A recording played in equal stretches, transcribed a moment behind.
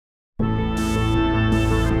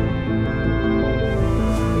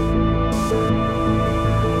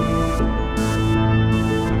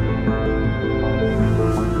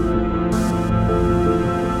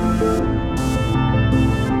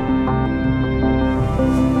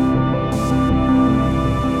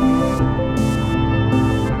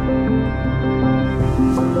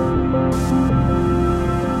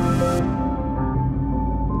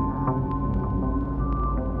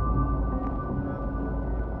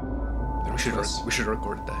We should have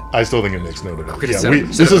recorded that. I still think it makes note of it.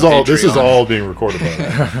 This is all being recorded.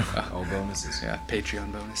 All bonuses. Yeah,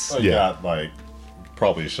 Patreon bonus.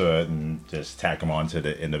 Probably should, and just tack them on to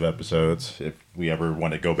the end of episodes if we ever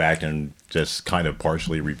want to go back and just kind of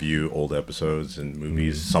partially review old episodes and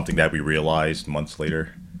movies. Something that we realized months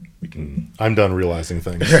later. We can. I'm done realizing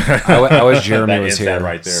things. I wish Jeremy was here,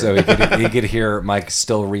 right there. so he could hear Mike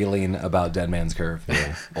still reeling about Dead Man's Curve,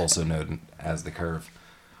 also known as The Curve.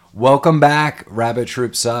 Welcome back, Rabbit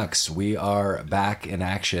Troop Sucks. We are back in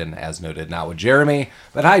action, as noted, not with Jeremy,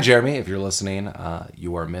 but hi, Jeremy. If you're listening,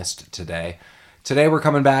 you are missed today. Today we're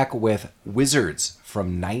coming back with Wizards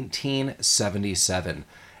from 1977.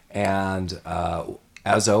 And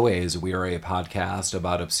as always, we are a podcast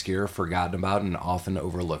about obscure, forgotten about, and often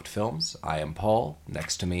overlooked films. I am Paul.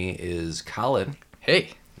 Next to me is Collin.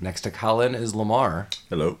 Hey. Next to Collin is La-Mar.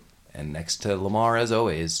 Hello. And next to La-Mar, as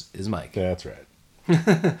always, is Mike. That's right.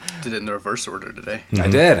 Did it in the reverse order today. I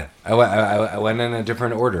did. I went in a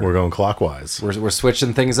different order. We're going clockwise. We're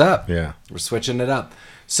switching things up. Yeah. We're switching it up.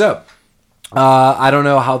 So, I don't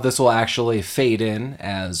know how this will actually fade in,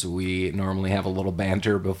 as we normally have a little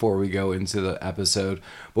banter before we go into the episode.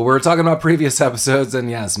 But we're talking about previous episodes, and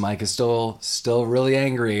yes, Mike is still really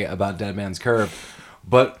angry about Dead Man's Curve.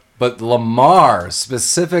 But La-Mar,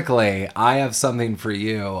 specifically, I have something for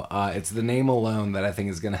you. It's the name alone that I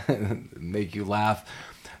think is going to make you laugh.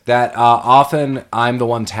 That often I'm the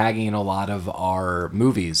one tagging a lot of our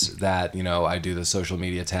movies that, I do the social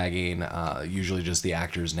media tagging, usually just the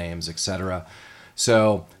actors' names, etc.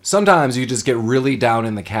 So sometimes you just get really down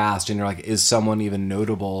in the cast and you're like, is someone even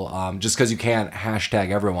notable? Just because you can't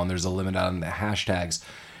hashtag everyone, there's a limit on the hashtags.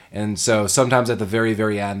 And so sometimes at the very,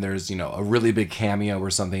 very end, there's, a really big cameo or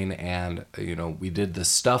something. And, we did the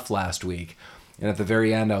stuff last week. And at the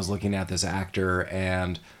very end, I was looking at this actor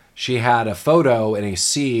and she had a photo in a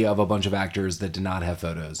sea of a bunch of actors that did not have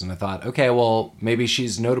photos. And I thought, okay, well, maybe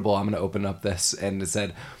she's notable. I'm going to open up this. And it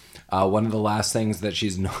said one of the last things that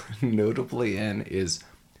she's notably in is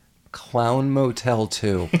Clown Motel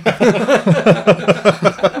 2.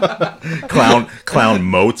 Clown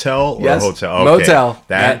Motel or yes, Hotel? Okay. Motel.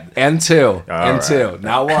 That and 2. All and right. 2.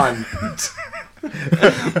 Not 1.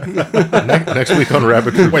 Next week on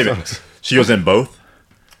Rabbit Troop. Wait a minute. She was in both?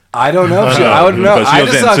 I don't know if I wouldn't know. But she I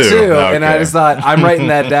was just in saw 2, two. and I Okay. just thought, I'm writing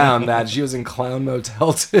that down, that she was in Clown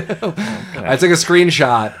Motel 2. I took a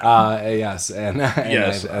screenshot, yes, and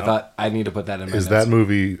Yes. I thought I need to put that in my Is notes. that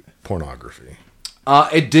movie pornography?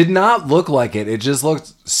 It did not look like it. It just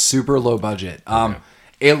looked super low budget.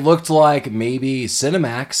 It looked like maybe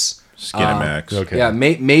Cinemax. Skinemax. Okay. Yeah,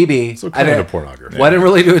 maybe. So kind of pornography. Well, I didn't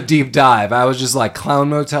really do a deep dive. I was just like, Clown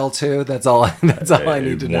Motel 2, that's all I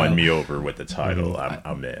need to know. Won me over with the title.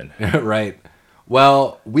 I'm in. Right.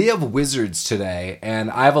 Well, we have Wizards today, and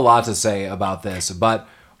I have a lot to say about this, but,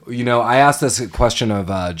 I asked this question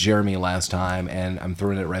of Jeremy last time, and I'm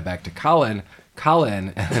throwing it right back to Collin.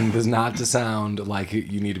 Collin, and this is not to sound like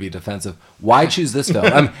you need to be defensive, why choose this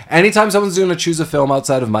film? Anytime someone's going to choose a film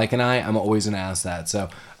outside of Mike and I'm always going to ask that. So,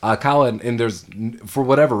 Collin, and there's, for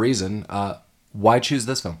whatever reason, why choose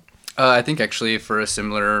this film? I think actually for a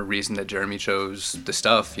similar reason that Jeremy chose the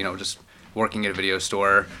stuff, just working at a video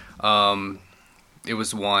store. It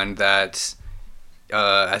was one that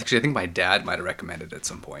actually I think my dad might have recommended at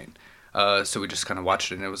some point. So we just kind of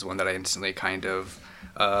watched it, and it was one that I instantly kind of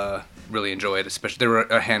really enjoyed. Especially there were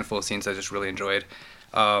a handful of scenes I just really enjoyed,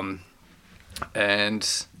 and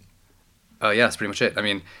that's pretty much it. I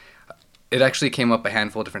mean, it actually came up a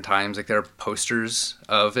handful of different times. Like there are posters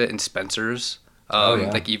of it in Spencer's.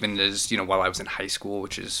 Like even as while I was in high school,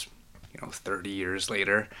 which is 30 years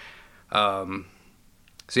later. So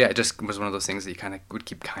yeah, it just was one of those things that you kind of would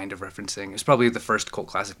keep kind of referencing. It's probably the first cult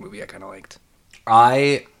classic movie I kind of liked.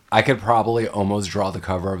 I could probably almost draw the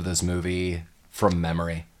cover of this movie from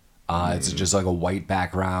memory. It's just like a white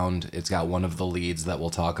background. It's got one of the leads that we'll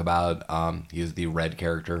talk about. He's the red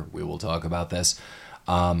character. We will talk about this.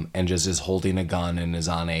 And just is holding a gun and is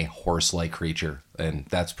on a horse-like creature. And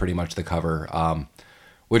that's pretty much the cover,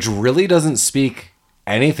 which really doesn't speak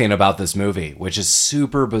anything about this movie, which is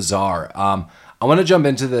super bizarre. I want to jump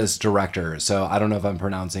into this director. So I don't know if I'm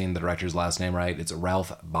pronouncing the director's last name right. It's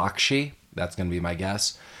Ralph Bakshi. That's going to be my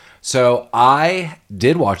guess. So I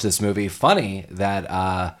did watch this movie. Funny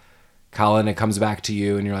that, Collin, it comes back to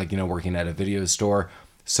you and you're like, working at a video store.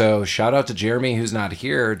 So shout out to Jeremy, who's not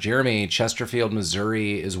here. Jeremy, Chesterfield,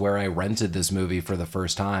 Missouri is where I rented this movie for the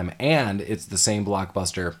first time. And it's the same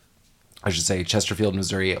Blockbuster. I should say Chesterfield,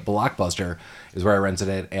 Missouri Blockbuster is where I rented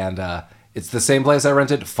it. And it's the same place I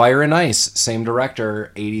rented Fire and Ice. Same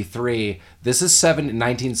director, 83. This is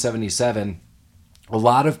 1977. A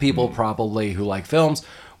lot of people probably who like films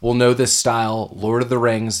will know this style. Lord of the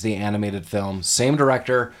Rings, the animated film, same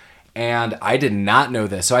director. And I did not know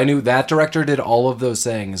this. So I knew that director did all of those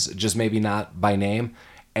things, just maybe not by name.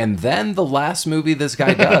 And then the last movie this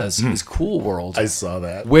guy does is Cool World. I saw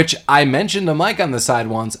that. Which I mentioned to Mike on the side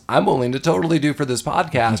once, I'm willing to totally do for this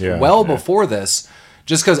podcast before this,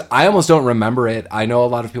 just because I almost don't remember it. I know a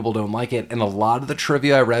lot of people don't like it. And a lot of the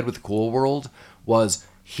trivia I read with Cool World was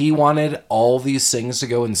he wanted all these things to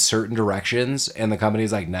go in certain directions. And the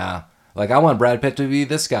company's like, nah. Like, I want Brad Pitt to be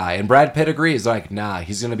this guy. And Brad Pitt agrees. Like, nah,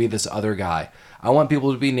 he's going to be this other guy. I want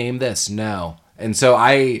people to be named this. No. And so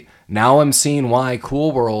now I'm seeing why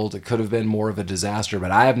Cool World could have been more of a disaster.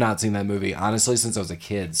 But I have not seen that movie, honestly, since I was a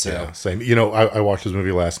kid. So. Yeah, same. You know, I watched this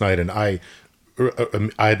movie last night, and I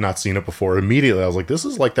had not seen it before. Immediately, I was like, this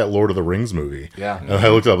is like that Lord of the Rings movie. Yeah. And I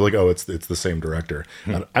looked up, like, oh, it's the same director.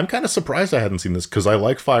 And I'm kind of surprised I hadn't seen this, because I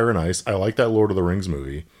like Fire and Ice. I like that Lord of the Rings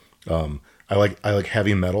movie. I like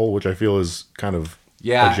heavy metal, which I feel is kind of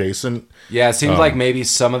adjacent. Yeah, it seems like maybe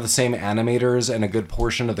some of the same animators and a good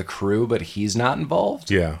portion of the crew, but he's not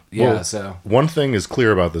involved. Yeah. Yeah, Well, so. one thing is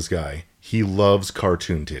clear about this guy. He loves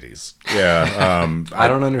cartoon titties. Yeah. I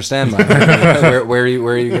don't understand, Mike. where are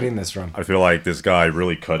you getting this from? I feel like this guy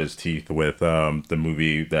really cut his teeth with the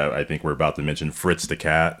movie that I think we're about to mention, Fritz the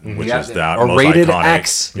Cat, which is that or most Rated iconic.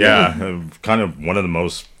 X. Yeah, kind of one of the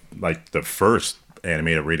most, like, the first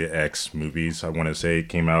animated Rated X movies, I want to say,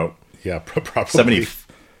 came out Yeah, probably.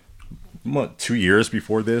 2 years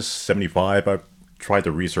before this, 75. I tried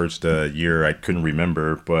to research the year, I couldn't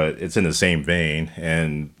remember, but it's in the same vein.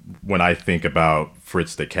 And when I think about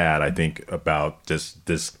Fritz the Cat, I think about this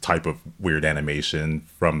type of weird animation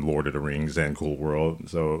from Lord of the Rings and Cool World.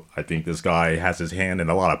 So I think this guy has his hand in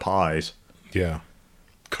a lot of pies. Yeah.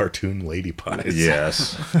 Cartoon lady pies.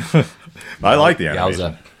 Yes. I like the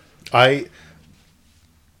animation. Yowza.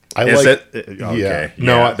 I Is like it? Okay. Yeah.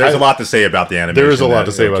 No, No, there's a lot to say about the animation. There is a lot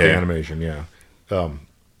to say about the animation, yeah.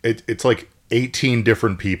 It's like 18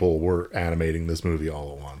 different people were animating this movie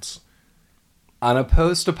all at once. On a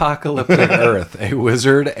post-apocalyptic Earth, a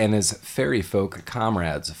wizard and his fairy folk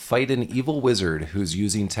comrades fight an evil wizard who's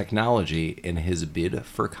using technology in his bid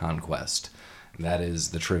for conquest. That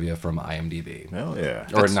is the trivia from IMDb. Oh, yeah.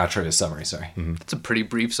 Or not trivia, summary, sorry. It's a pretty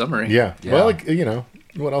brief summary. Yeah. Yeah. Well, like, you know,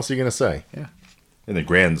 what else are you going to say? Yeah. In the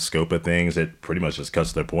grand scope of things, it pretty much just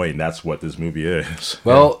cuts to the point, and that's what this movie is.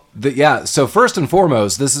 Well, so first and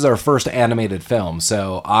foremost, this is our first animated film,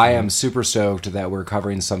 so I am super stoked that we're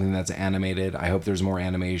covering something that's animated. I hope there's more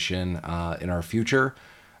animation in our future.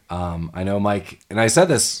 I know Mike, and I said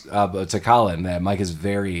this to Collin, that Mike is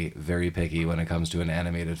very, very picky when it comes to an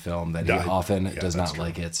animated film, that he often does not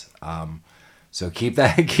like it. So keep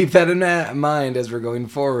that in mind as we're going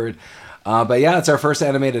forward. But yeah, it's our first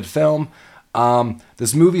animated film.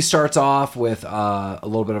 This movie starts off with a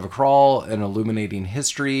little bit of a crawl, an illuminating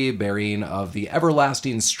history, burying of the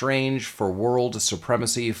everlasting strange for world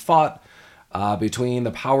supremacy fought between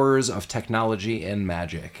the powers of technology and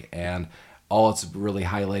magic. And all it's really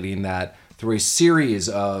highlighting that through a series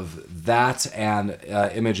of that and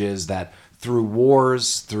images that through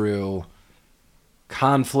wars, through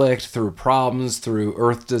conflict, through problems, through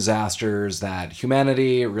earth disasters, that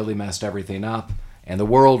humanity really messed everything up. And the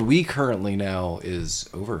world we currently know is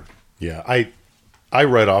over. Yeah, I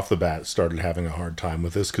right off the bat started having a hard time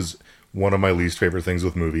with this, because one of my least favorite things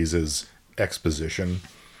with movies is exposition.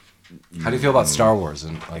 How do you feel about Star Wars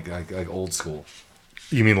and like old school?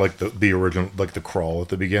 You mean like the original, like the crawl at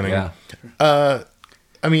the beginning? Yeah.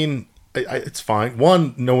 I mean, it's fine.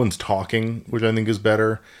 One, no one's talking, which I think is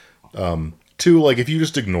better. Two, like, if you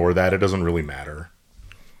just ignore that, it doesn't really matter.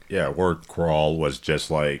 Yeah, word crawl was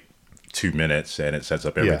just like 2 minutes, and it sets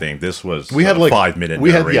up everything. This was we had like 5 minute.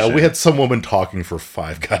 We had some woman talking for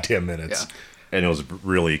 5 goddamn minutes. Yeah. And it was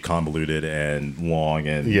really convoluted and long,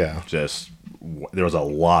 and just there was a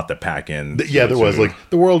lot to pack in. Yeah, there was. Like,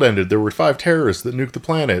 the world ended. There were 5 terrorists that nuked the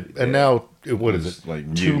planet, and now what is it?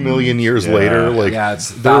 Like 2 million years later. Like, Yeah,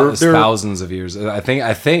 it's thousands of years. I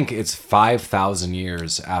think it's 5,000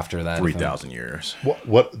 years after that. 3,000 years.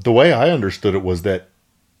 What the way I understood it was that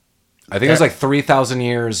I think it was like 3,000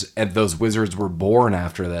 years, and those wizards were born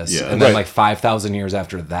after this, Yeah. and then Right. like 5,000 years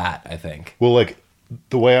after that. I think. well, like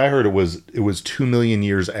the way I heard it was 2 million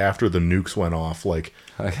years after the nukes went off. Like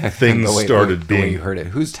things started the way being. you heard it.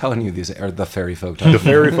 Who's telling you these? Or the fairy folk? Telling The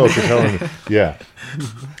fairy folk are telling me, yeah.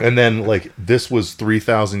 And then, like, this was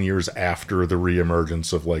 3,000 years after the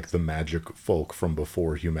reemergence of, like, the magic folk from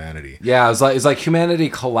before humanity. Yeah, it's like humanity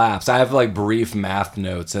collapsed. I have like brief math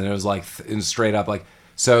notes, and it was like straight up like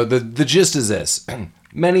So the gist is this.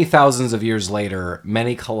 Many thousands of years later,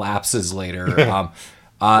 many collapses later.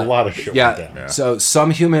 A lot of shit. Yeah. So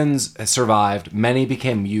some humans survived. Many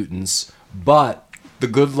became mutants. But the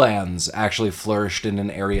good lands actually flourished in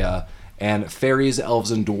an area. And fairies,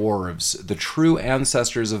 elves, and dwarves, the true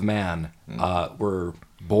ancestors of man, were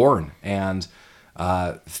born. And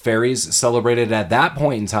fairies celebrated at that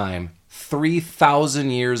point in time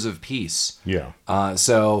 3,000 years of peace. Yeah.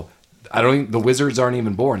 So the wizards aren't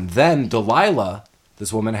even born. Then Delilah,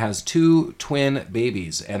 this woman, has 2 twin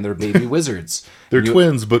babies, and they're baby wizards. They're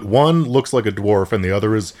twins, but one looks like a dwarf, and the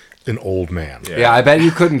other is an old man. Yeah, I bet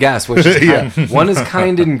you couldn't guess which is one is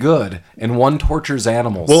kind and good, and one tortures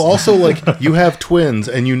animals. Well, also, like, you have twins,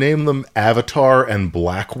 and you name them Avatar and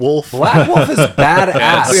Blackwolf. Blackwolf is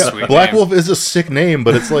badass. Yeah, Blackwolf is a sick name,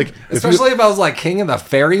 but it's like... Especially if I was like king of the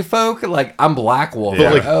fairy folk, like, I'm Blackwolf.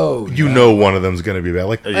 But like, you know one of them's going to be bad.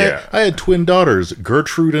 Like, I had twin daughters,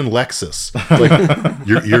 Gertrude and Lexus. Like,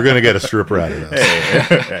 you're going to get a stripper out of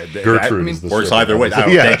this. Gertrude is the works either way.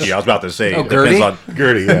 Thank you. I was about to say.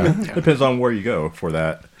 Gertie, yeah. Depends on where you go for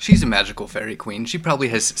that. She's a magical fairy queen. She probably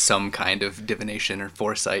has some kind of divination or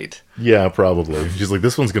foresight. Yeah, probably. She's like,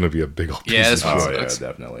 this one's going to be a big old piece of shit. Yeah,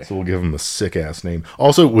 definitely. So we'll give him a sick-ass name.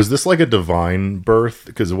 Also, was this like a divine birth?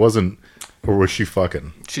 Because it wasn't... Or was she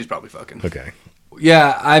fucking? She's probably fucking. Okay.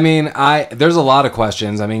 Yeah, I mean, there's a lot of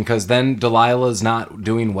questions. I mean, because then Delilah's not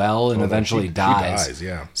doing well and eventually dies. She dies,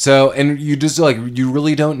 yeah. So, and you just you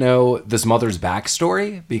really don't know this mother's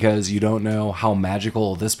backstory because you don't know how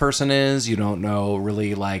magical this person is. You don't know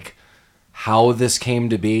really like how this came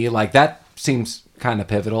to be. Like that seems kind of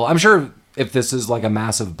pivotal. I'm sure if this is like a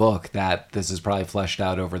massive book that this is probably fleshed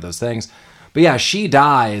out over those things. But yeah, she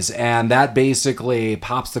dies, and that basically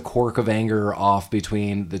pops the cork of anger off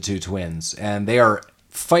between the 2 twins. And they are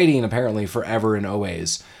fighting, apparently, forever and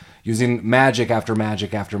always, using magic after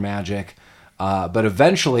magic after magic. But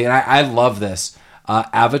eventually, and I love this,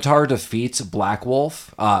 Avatar defeats Blackwolf.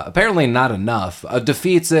 Apparently not enough.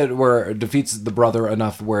 Defeats the brother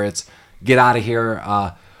enough where it's, get out of here.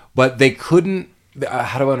 But they couldn't...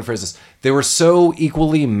 how do I want to phrase this? They were so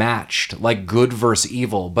equally matched, like good versus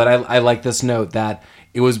evil. But I like this note that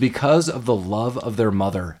it was because of the love of their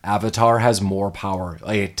mother. Avatar has more power.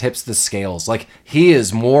 Like it tips the scales. Like he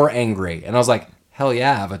is more angry. And I was like, hell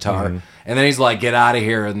yeah, Avatar. Mm-hmm. And then he's like, get out of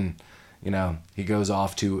here. And, he goes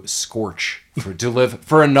off to Scorch to live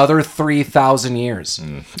for another 3,000 years.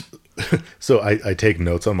 Mm. So I take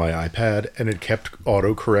notes on my iPad, and it kept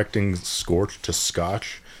auto-correcting Scorch to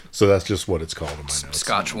Scotch. So that's just what it's called in my notes.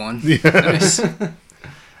 Scotch one. Yeah. Nice.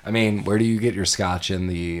 I mean, where do you get your scotch in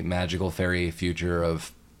the magical fairy future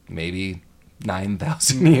of maybe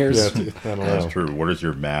 9,000 years? Yeah, I don't know. That's true. What does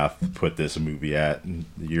your math put this movie at? In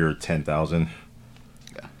the year 10,000?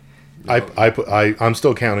 Yeah. I'm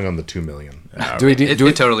still counting on the 2 million.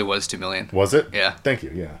 It totally was 2 million. Was it? Yeah. Thank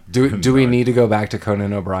you. Yeah. Do we need to go back to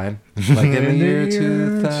Conan O'Brien? Like in the year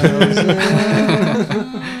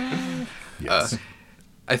 2000? Yes.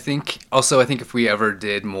 I think if we ever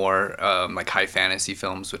did more like high fantasy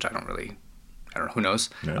films, which I don't know, who knows?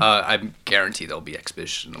 Yeah. I guarantee there'll be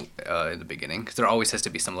exposition in the beginning because there always has to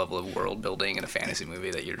be some level of world building in a fantasy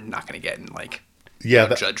movie that you're not going to get in like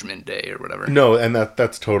Judgment Day or whatever. No, and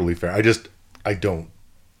that's totally fair. I don't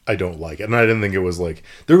like it, and I didn't think it was like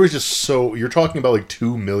there was just so you're talking about like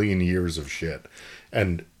 2 million years of shit,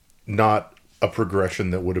 and not a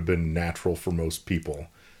progression that would have been natural for most people,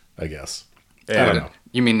 I guess. Yeah. I don't know.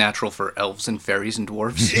 You mean natural for elves and fairies and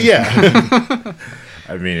dwarves? Yeah.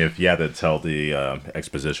 I mean, if you had to tell the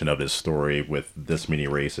exposition of this story with this many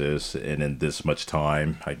races and in this much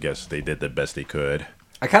time, I guess they did the best they could.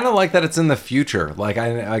 I kind of like that it's in the future. Like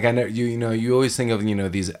I know you always think of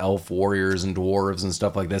these elf warriors and dwarves and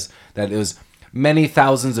stuff like this. That is many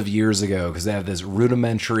thousands of years ago because they have this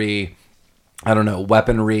rudimentary,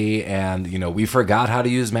 weaponry, and we forgot how to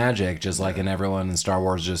use magic, just like in everyone in Star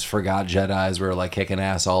Wars just forgot Jedis were like kicking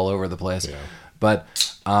ass all over the place. Yeah. But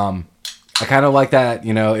I kind of like that.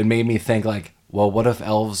 It made me think like, well, what if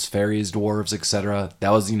elves, fairies, dwarves, etc.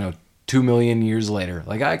 That was 2 million years later.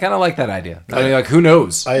 Like I kind of like that idea. I mean, like who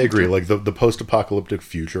knows? I agree. Like the post-apocalyptic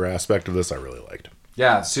future aspect of this, I really liked.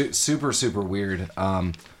 Yeah, super weird.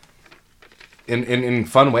 In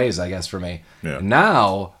fun ways, I guess, for me. Yeah.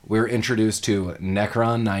 Now we're introduced to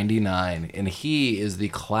Necron 99, and he is the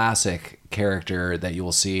classic character that you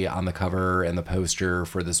will see on the cover and the poster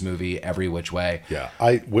for this movie every which way. Yeah,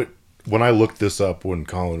 when I looked this up,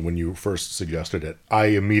 when you first suggested it, I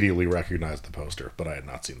immediately recognized the poster, but I had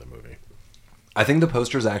not seen the movie. I think the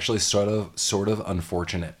poster is actually sort of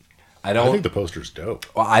unfortunate. I think the poster's dope.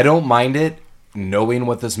 I don't mind it knowing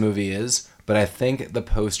what this movie is, but but I think the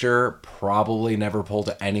poster probably never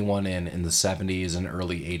pulled anyone in the 70s and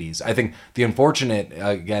early 80s. I think the unfortunate,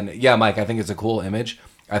 again, yeah, Mike, I think it's a cool image.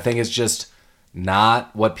 I think it's just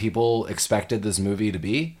not what people expected this movie to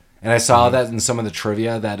be. And I saw that in some of the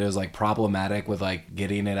trivia that it was like problematic with like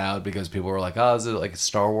getting it out because people were like, "Oh, is it like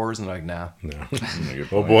Star Wars?" And they're like, "No."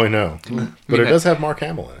 Oh boy, no. But it does have Mark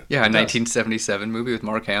Hamill in it. Yeah, a 1977 movie with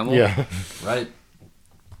Mark Hamill. Yeah. Right.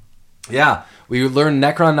 Yeah, we learned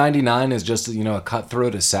Necron 99 is just, a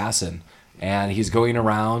cutthroat assassin. And he's going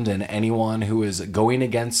around, and anyone who is going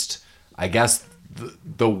against, I guess,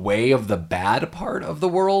 the way of the bad part of the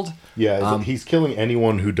world. Yeah, he's killing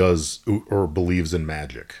anyone who does or believes in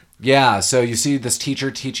magic. Yeah, so you see this teacher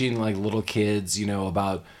teaching like little kids,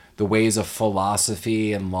 about the ways of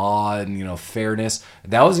philosophy and law and, fairness.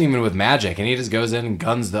 That wasn't even with magic, and he just goes in and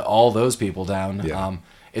guns all those people down. Yeah.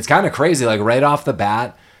 It's kind of crazy, like right off the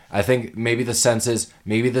bat. I think maybe the sense is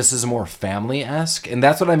maybe this is more family-esque, and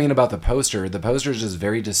that's what I mean about the poster. The poster is just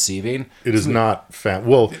very deceiving. It is not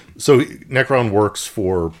well. So Necron works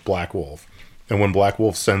for Blackwolf, and when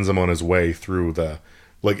Blackwolf sends him on his way through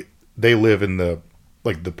they live in the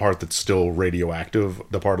part that's still radioactive,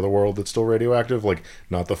 the part of the world that's still radioactive,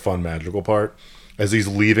 not the fun magical part. As he's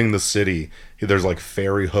leaving the city, there's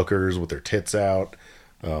fairy hookers with their tits out.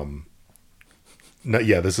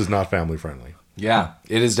 This is not family friendly. Yeah,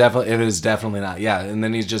 it is definitely not. Yeah, and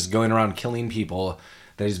then he's just going around killing people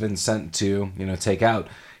that he's been sent to, take out.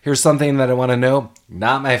 Here's something that I want to know.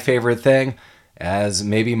 Not my favorite thing, as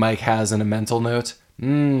maybe Mike has in a mental note.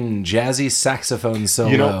 Jazzy saxophone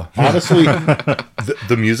solo. Honestly,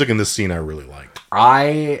 the music in this scene I really liked.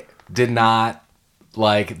 I did not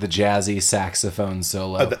like the jazzy saxophone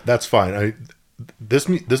solo. That's fine. This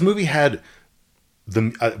movie had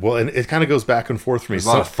and it kind of goes back and forth for me. There's a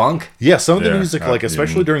lot of funk. Yeah, some of the music,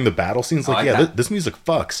 especially during the battle scenes, this music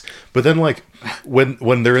fucks. But then,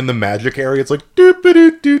 when they're in the magic area, it's like yeah.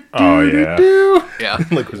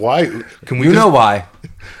 Why? Can we? Know why?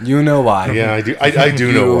 You know why? Yeah, I do. I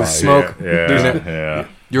do know why. Smoke. Yeah.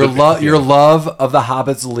 Your love of the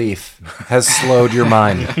Hobbit's leaf has slowed your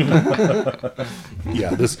mind.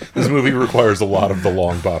 Yeah, this movie requires a lot of the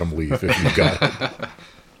long bottom leaf if you've got it.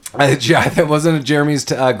 That wasn't Jeremy's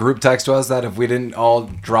group text to us that if we didn't all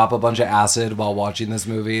drop a bunch of acid while watching this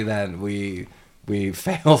movie, that we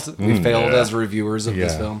failed. We failed as reviewers of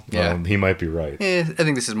this film. Yeah, he might be right. I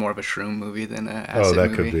think this is more of a shroom movie than an acid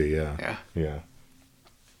movie. Could be. Yeah.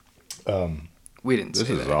 We didn't. This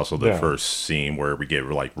is also the first scene where we get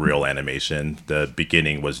real animation. The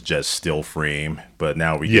beginning was just still frame, but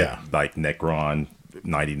now we get Necron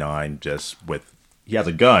 99 just with. He has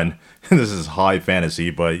a gun. This is high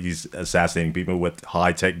fantasy, but he's assassinating people with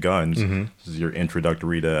high-tech guns. Mm-hmm. This is your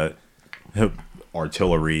introductory to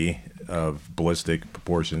artillery of ballistic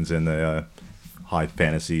proportions in the high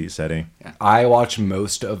fantasy setting. I watch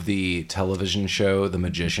most of the television show The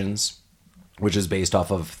Magicians, which is based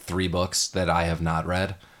off of 3 books that I have not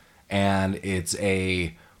read. And it's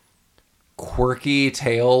a quirky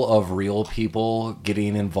tale of real people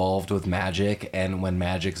getting involved with magic, and when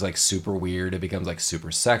magic's super weird, it becomes super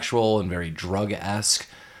sexual and very drug-esque.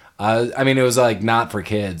 It was not for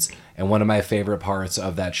kids, and one of my favorite parts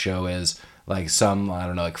of that show is some, I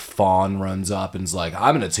don't know, fawn runs up and's I'm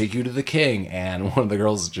gonna take you to the king, and one of the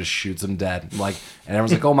girls just shoots him dead. And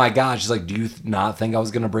everyone's oh my god. She's do you not think I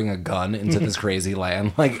was gonna bring a gun into this crazy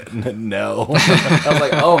land? No. I was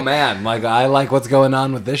oh man, I like what's going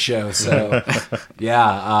on with this show. So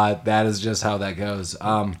yeah, that is just how that goes.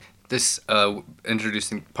 This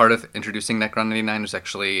introducing Necron 99 is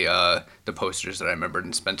actually the posters that I remembered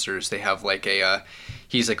in Spencer's. They have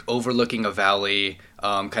he's overlooking a valley,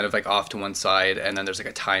 kind of off to one side, and then there's a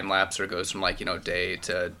time lapse where it goes from day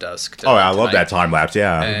to dusk. To, I love that time lapse.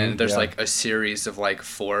 Yeah, and there's a series of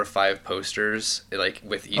 4 or 5 posters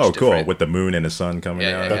with each. Oh, cool! With the moon and the sun coming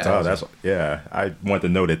out. I wanted to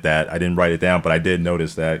note that. I didn't write it down, but I did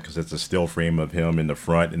notice that because it's a still frame of him in the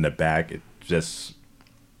front and the back.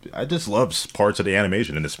 I just love parts of the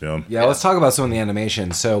animation in this film. Yeah, let's talk about some of the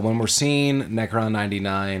animation. So when we're seeing Necron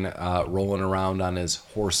 99 rolling around on his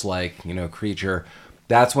horse-like, creature,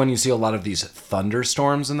 that's when you see a lot of these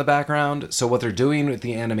thunderstorms in the background. So what they're doing with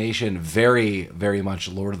the animation, very, very much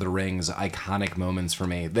Lord of the Rings iconic moments for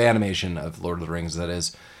me. The animation of Lord of the Rings, that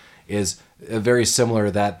is very similar.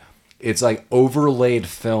 That it's overlaid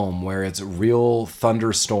film where it's real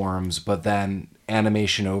thunderstorms, but then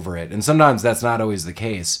animation over it, and sometimes that's not always the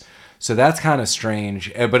case, so that's kind of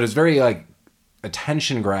strange, but it's very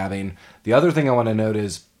attention grabbing. The other thing I want to note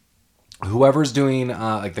is whoever's doing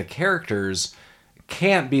the characters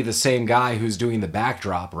can't be the same guy who's doing the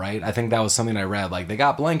backdrop, right? I think that was something I read. Like, they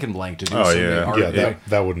got blank and blank to do some of the art. Yeah,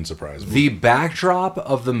 that wouldn't surprise me. The backdrop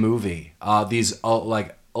of the movie, these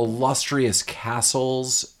like illustrious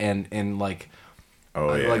castles and like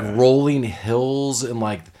like rolling hills and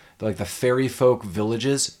like the fairy folk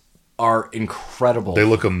villages are incredible. They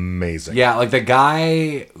look amazing. Yeah, like the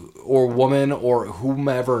guy or woman or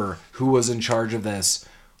whomever who was in charge of this,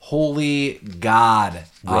 holy God.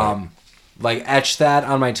 Right. Like, etch that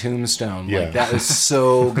on my tombstone. Yeah. Like, that is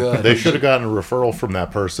so good. They should have gotten a referral from that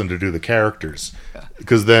person to do the characters,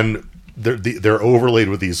 because then they're overlaid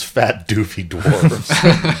with these fat doofy dwarves.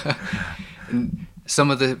 Some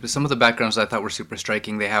of the backgrounds I thought were super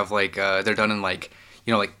striking. They have like they're done in like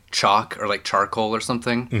like chalk or like charcoal or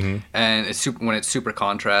something, and it's when it's super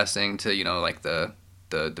contrasting to like the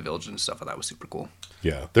village and stuff. I thought was super cool.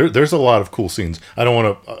 Yeah, there's a lot of cool scenes. I don't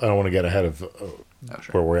want to get ahead of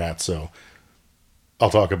where we're at, so I'll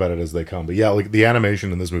talk about it as they come. But yeah, like the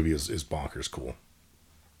animation in this movie is bonkers cool.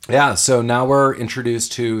 Yeah, so now we're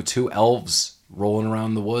introduced to two elves rolling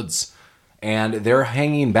around the woods, and they're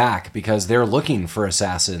hanging back because they're looking for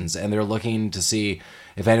assassins, and they're looking to see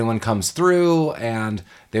if anyone comes through, and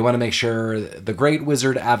they want to make sure the great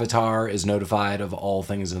wizard Avatar is notified of all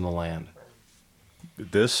things in the land.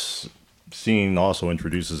 This scene also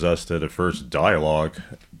introduces us to the first dialogue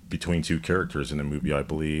between two characters in the movie, I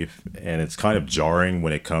believe, and it's kind of jarring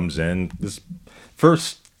when it comes in. This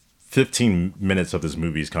first 15 minutes of this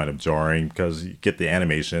movie is kind of jarring because you get the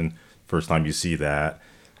animation first time you see that,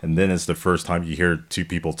 and then it's the first time you hear two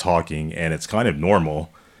people talking, and it's kind of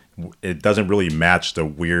normal. It doesn't really match the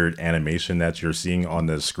weird animation that you're seeing on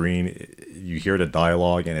the screen. You hear the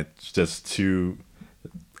dialogue, and it's just two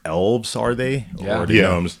elves, are they? Yeah. Or the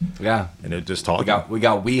gnomes? Yeah. And they're just talking. We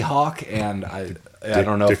got Weehawk, and I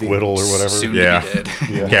don't know Dick if Whittle or whatever. Soon Yeah. to be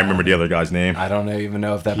dead. Can't remember the other guy's name. I don't even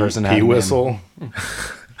know if that person had a P name. Whistle.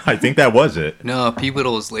 I think that was it. No, P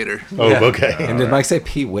Whittle is later. Oh, Yeah. okay. And did Mike say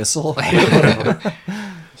P Whistle?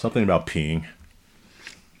 Something about peeing.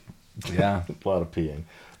 Yeah. A lot of peeing.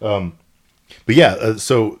 But yeah,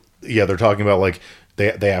 so yeah, they're talking about like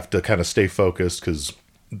they have to kind of stay focused because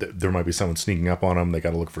there might be someone sneaking up on them. They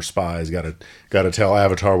got to look for spies. Got to tell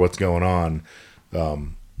Avatar what's going on.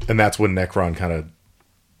 And that's when Necron kind of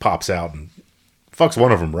pops out and fucks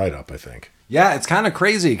one of them right up, I think. Yeah, it's kind of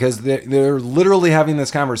crazy because they're literally having this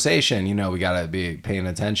conversation. We got to be paying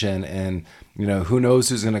attention, and who knows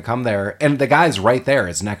who's going to come there. And the guy's right there.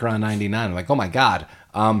 It's Necron 99. I'm like, oh my God.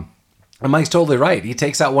 And Mike's totally right. He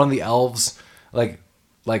takes out one of the elves like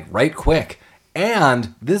right quick.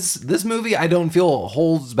 And this movie, I don't feel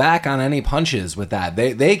holds back on any punches with that.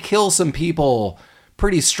 They kill some people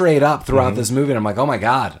pretty straight up throughout this movie, and I'm like, oh my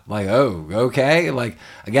God, like, oh, okay. Like,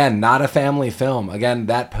 again, not a family film. Again,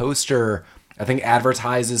 that poster, I think,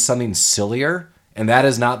 advertises something sillier, and that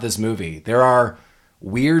is not this movie. There are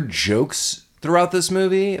weird jokes throughout this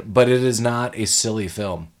movie, but it is not a silly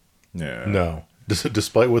film. Yeah. No.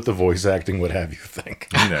 Despite what the voice acting would have you think.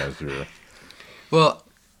 No, sure. Well,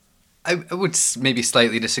 I would maybe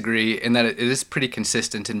slightly disagree in that it is pretty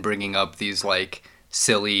consistent in bringing up these like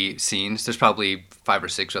silly scenes. There's probably 5 or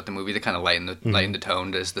 6 throughout the movie that kind of lighten the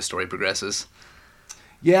tone as the story progresses.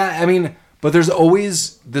 Yeah, I mean, but there's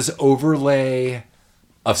always this overlay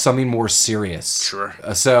of something more serious. Sure.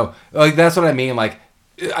 So, like, that's what I mean. Like,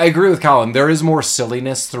 I agree with Collin. There is more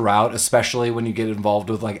silliness throughout, especially when you get involved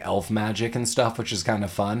with like elf magic and stuff, which is kind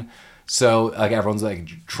of fun. So, like, everyone's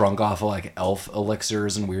like drunk off of like elf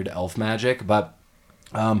elixirs and weird elf magic, but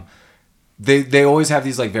they always have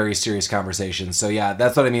these like very serious conversations. So yeah,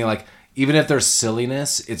 that's what I mean. Like, even if there's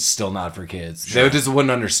silliness, it's still not for kids. Sure. They just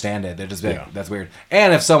wouldn't understand it. They'd just be like, that's weird.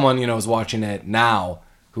 And if someone is watching it now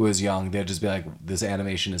who is young, they'd just be like, this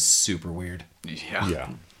animation is super weird. Yeah.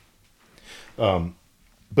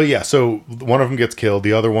 But yeah, so one of them gets killed.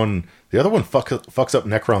 The other one fucks up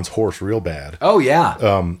Necron's horse real bad. Oh yeah.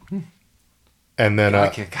 And then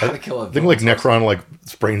gotta kill I think like Necron like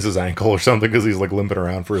sprains his ankle or something because he's like limping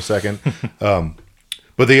around for a second.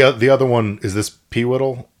 But the other one is this P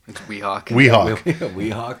Whittle. It's Weehawk.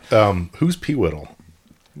 Weehawk. Who's P Whittle?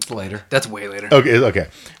 It's later. That's way later. Okay.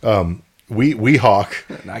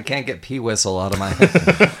 Weehawk. I can't get P Whistle out of my head.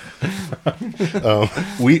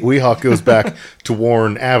 Weehawk goes back to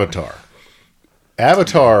warn Avatar.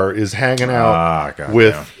 Avatar is hanging out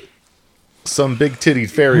with some big titty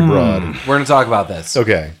fairy broad. We're going to talk about this.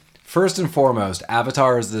 Okay. First and foremost,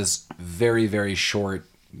 Avatar is this very, very short,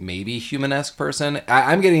 maybe human-esque person.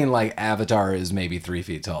 I'm getting like Avatar is maybe 3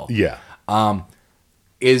 feet tall. Yeah.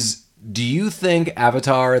 Do you think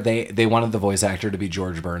Avatar, they wanted the voice actor to be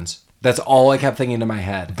George Burns? That's all I kept thinking in my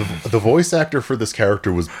head. The voice actor for this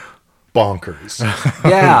character was bonkers.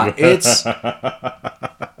 Yeah,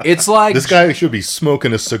 it's like this guy should be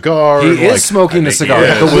smoking a cigar. He is smoking a cigar.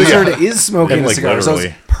 Is. The wizard is smoking And, a like, cigar. So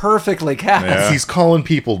literally. it's perfectly cast. Yeah. He's calling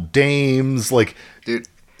people dames. Like, Dude,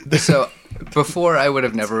 so before I would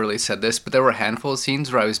have never really said this, but there were a handful of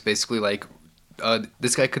scenes where I was basically like,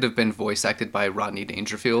 this guy could have been voice acted by Rodney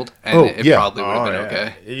Dangerfield, and it probably would have been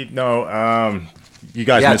okay. You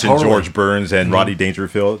guys Yeah, mentioned totally. George Burns and Rodney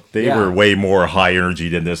Dangerfield. They Yeah. were way more high energy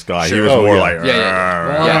than this guy. Sure. He was Oh, more yeah. like, Yeah.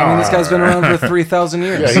 Well, I mean, this guy's been around for 3,000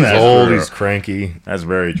 years. yeah, he's That's old. true. He's cranky. That's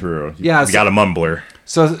very true. Yeah, You got a mumbler.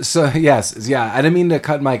 So yes, yeah. I didn't mean to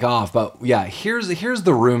cut Mike off, but yeah, here's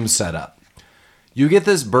the room setup. You get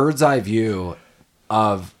this bird's eye view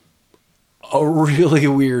of a really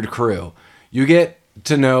weird crew. You get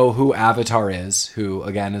to know who Avatar is, who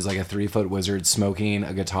again is like a 3-foot wizard smoking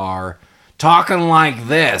a guitar, talking like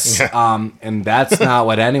this. And that's not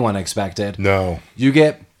what anyone expected. No. You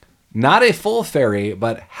get not a full fairy,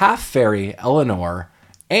 but half fairy Elinore,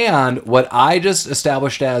 and what I just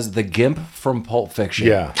established as the Gimp from Pulp Fiction.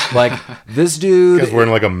 Yeah. Like, this dude... He's wearing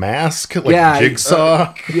like a mask, like Yeah,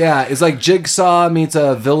 Jigsaw. yeah, it's like Jigsaw meets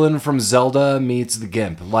a villain from Zelda meets the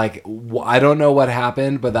Gimp. Like, I don't know what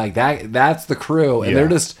happened, but like that's the crew. And Yeah. they're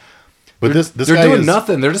just... But this They're guy doing is,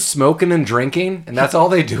 nothing. They're just smoking and drinking, and that's all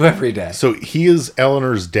they do every day. So he is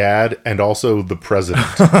Eleanor's dad and also the president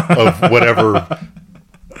of whatever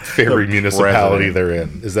fairy municipality they're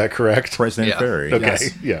in. Is that correct? President Yeah. Fairy. Okay.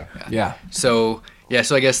 Yes. Yeah. Yeah. So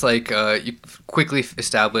I guess like you quickly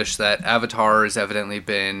establish that Avatar has evidently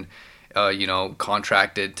been,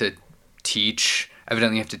 contracted to teach.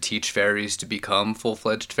 Evidently, you have to teach fairies to become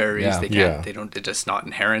full-fledged fairies. Yeah. They can't. Yeah. They don't. It's just not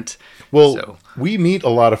inherent. Well, So we meet a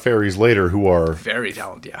lot of fairies later who are very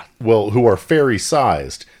talented. Yeah. who are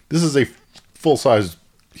fairy-sized. This is a full-size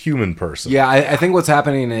human person. Yeah, I think what's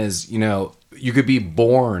happening is, you could be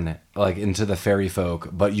born like into the fairy folk,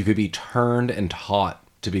 but you could be turned and taught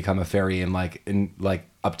to become a fairy and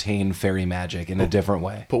obtain fairy magic in a different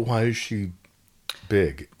way. But why is she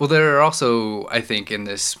big? Well, there are also, I think, in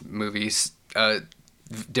this movie,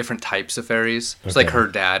 different types of fairies. It's like Okay. her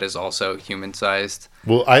dad is also human-sized.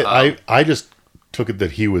 Well, I just took it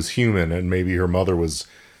that he was human and maybe her mother was.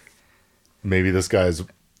 Maybe this guy's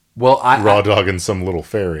Well, raw dogging some little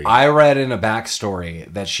fairy. I read in a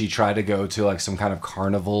backstory that she tried to go to like some kind of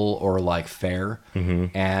carnival or like fair,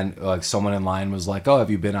 and like someone in line was like, "Oh, have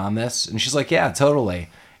you been on this?" And she's like, "Yeah, totally."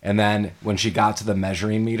 And then when she got to the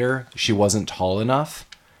measuring meter, she wasn't tall enough,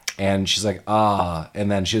 and she's like, "Ah," and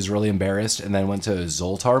then she was really embarrassed, and then went to a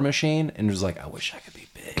Zoltar machine and was like, "I wish I could be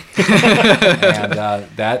big," and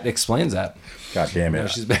that explains that. God damn it.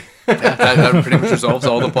 She's big. That pretty much resolves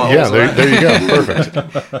all the plot yeah, holes. there you go.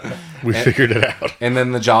 Perfect. We figured it out. And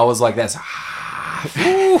then the jaw was like this.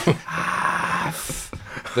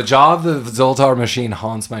 The jaw of the Zoltar machine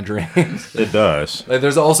haunts my dreams. It does. Like,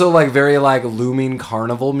 there's also like very like looming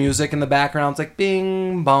carnival music in the background. It's like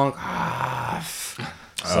bing bong.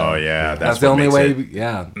 Oh, yeah. That's the only way.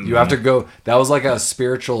 You have to go. That was like a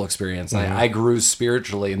spiritual experience. I grew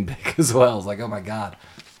spiritually and big as well. I was like, oh my god,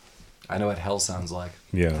 I know what hell sounds like.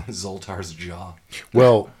 Yeah. Zoltar's jaw.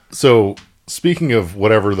 Well, so speaking of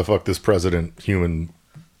whatever the fuck this president human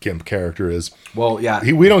Gimp character is, Well, yeah.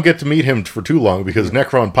 we don't get to meet him for too long because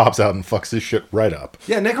Necron pops out and fucks his shit right up.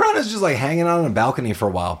 Yeah, Necron is just like hanging out on a balcony for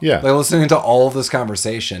a while. Yeah. Like listening to all of this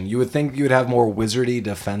conversation. You would think you would have more wizardy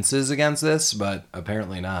defenses against this, but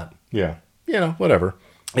apparently not. Yeah. Whatever.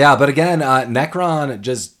 Yeah, but again, Necron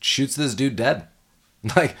just shoots this dude dead.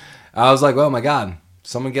 Like, I was like, oh my god,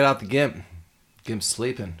 someone get out the Gimp. Gimp's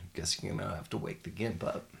sleeping. Guess you're gonna have to wake the Gimp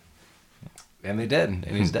up. And they did, and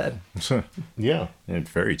he's dead. Yeah. And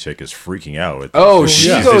Fairy Chick is freaking out. With Oh, this. she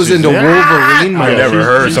Yeah. goes into Wolverine mode. I've never she's-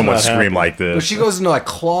 heard she's someone not scream happy. like this. But she goes into like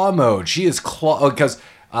claw mode. She is claw because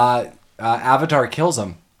Avatar kills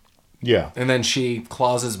him, Yeah. and then she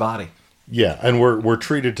claws his body. Yeah. And we're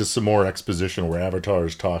treated to some more exposition where Avatar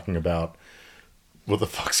is talking about what the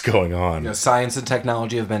fuck's going on. Science and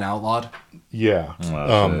technology have been outlawed. Yeah.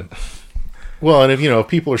 Oh, shit. Well, and if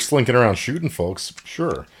people are slinking around shooting folks,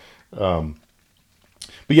 sure.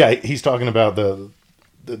 But yeah, he's talking about the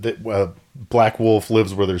Blackwolf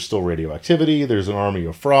lives where there's still radioactivity. There's an army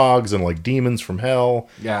of frogs and like demons from hell.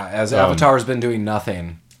 Yeah, as Avatar's been doing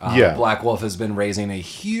nothing. Yeah. Blackwolf has been raising a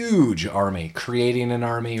huge army, creating an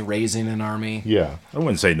army, raising an army. Yeah. I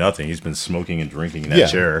wouldn't say nothing. He's been smoking and drinking in that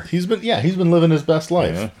chair. He's been living his best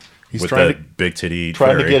life. Yeah. He's With trying that to big titty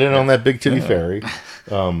trying to fairy. get in on that big titty fairy.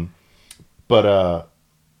 But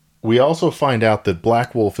we also find out that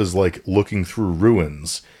Blackwolf is like looking through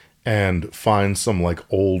ruins and find some like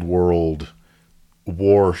old world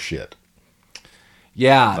war shit.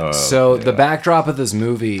 Yeah. So the backdrop of this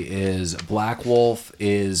movie is Blackwolf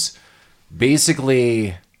is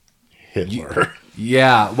basically Hitler.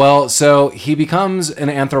 Yeah. Well, so he becomes an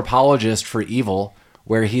anthropologist for evil,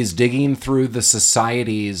 where he's digging through the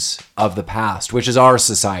societies of the past, which is our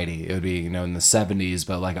society. It would be, in the 70s,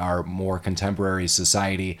 but like our more contemporary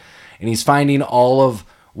society. And he's finding all of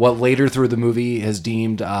what later through the movie has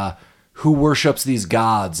deemed who worships these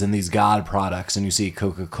gods and these god products. And you see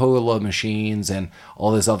Coca-Cola machines and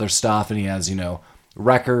all this other stuff. And he has,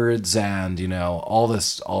 records and,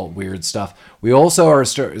 all weird stuff. We also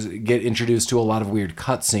get introduced to a lot of weird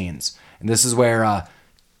cutscenes. And this is where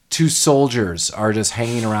two soldiers are just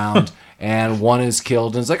hanging around and one is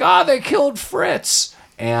killed. And it's like, they killed Fritz.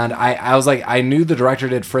 And I was like, I knew the director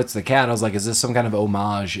did Fritz the Cat. I was like, is this some kind of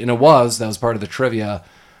homage? And that was part of the trivia.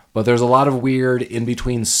 But there's a lot of weird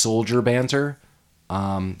in-between soldier banter.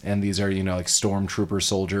 And these are, like stormtrooper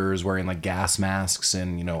soldiers wearing like gas masks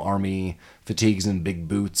and, army fatigues and big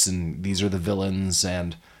boots. And these are the villains.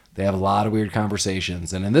 And they have a lot of weird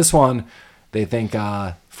conversations. And in this one, they think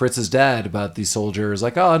Fritz is dead, but the soldier is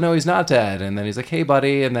like, oh, no, he's not dead. And then he's like, hey,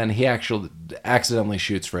 buddy. And then he actually accidentally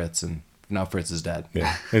shoots Fritz. And now Fritz is dead.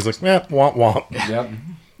 Yeah. He's like, womp, womp. Yep.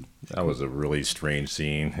 That was a really strange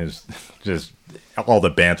scene. Just all the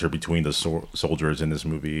banter between the soldiers in this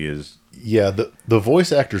movie is... Yeah, the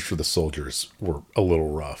voice actors for the soldiers were a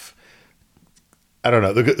little rough. I don't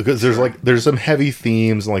know, because there's some heavy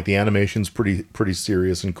themes and like the animation's pretty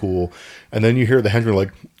serious and cool, and then you hear the henchman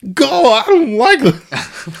like, "Go! I don't like this."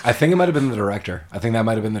 I think it might have been the director. I think that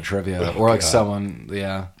might have been the trivia, or like someone.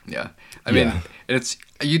 Yeah. Yeah. I mean, it's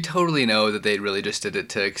you totally know that they really just did it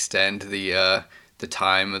to extend the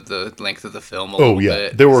time of the length of the film a little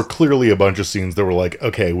bit. There were clearly a bunch of scenes that were like,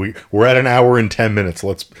 okay, we're at an hour and 10 minutes.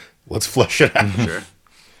 Let's flesh it out. Sure.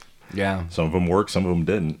 Yeah. Some of them worked, some of them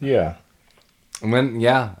didn't. Yeah. And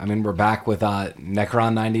then, we're back with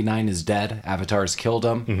Necron 99 is dead. Avatar's killed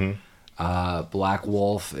him. Mm-hmm.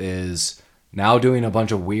 Blackwolf is now doing a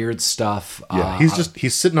bunch of weird stuff. Yeah,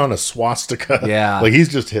 he's sitting on a swastika. Yeah. Like he's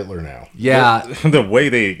just Hitler now. Yeah. The way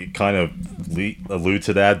they kind of allude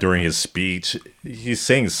to that during his speech, he's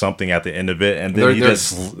saying something at the end of it, and then he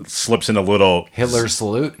just slips in a little... Hitler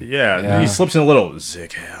salute? Yeah, he slips in a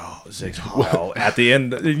the at the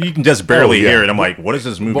end. You can just barely hear it. I'm like, what is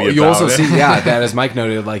this movie about? You also see, that as Mike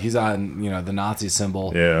noted, like he's on, the Nazi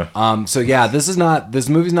symbol. Yeah. This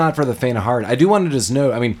movie's not for the faint of heart. I do want to just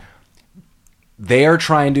note, they are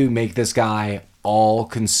trying to make this guy all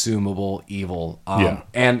consumable evil.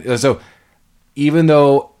 And so even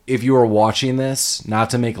though if you are watching this, not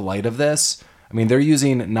to make light of this, they're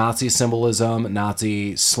using Nazi symbolism,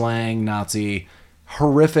 Nazi slang, Nazi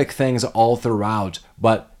horrific things all throughout,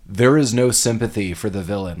 but there is no sympathy for the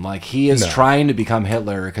villain. Like he is trying to become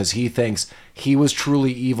Hitler because he thinks he was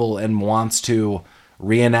truly evil and wants to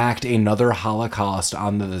reenact another Holocaust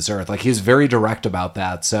on this earth. Like he's very direct about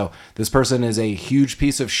that. So this person is a huge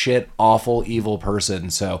piece of shit, awful, evil person.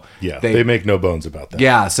 So they make no bones about that.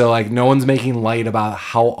 Yeah. So like no one's making light about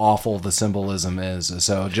how awful the symbolism is.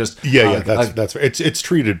 So just that's it's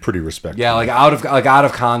treated pretty respectfully. Yeah, out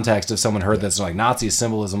of context, if someone heard this like Nazi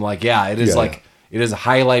symbolism, it is it is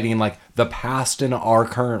highlighting like the past in our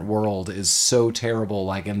current world is so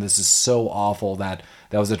terrible, and this is so awful that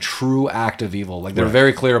was a true act of evil. Like they're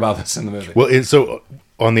very clear about this in the movie. Well, so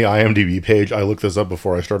on the IMDb page, I looked this up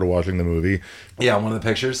before I started watching the movie. Yeah, one of the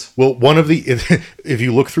pictures. Well, one of the if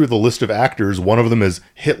you look through the list of actors, one of them is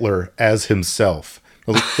Hitler as himself.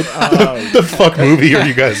 I was like, the fuck movie are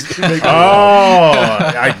you guys making?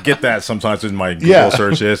 I get that sometimes in my Google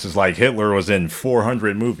searches. It's like Hitler was in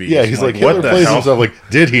 400 movies. Yeah, he's like Hitler plays himself. Like,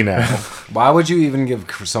 did he now? Why would you even give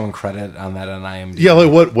someone credit on that on IMDb? Yeah,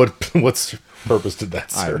 like what's purpose did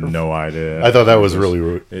that serve? I have no idea. I thought that was really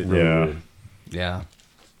weird. Yeah.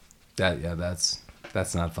 That's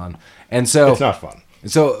not fun. And so it's not fun.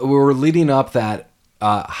 So we were leading up that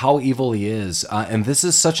how evil he is, and this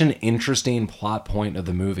is such an interesting plot point of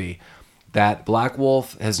the movie that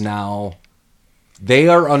Blackwolf has now. They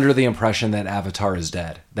are under the impression that Avatar is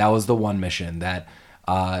dead. That was the one mission that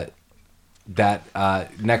Necron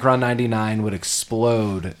 99 would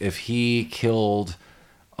explode if he killed.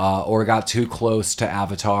 Or got too close to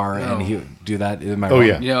Avatar, and he would do that. Am I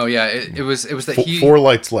wrong? Yeah. It was that 4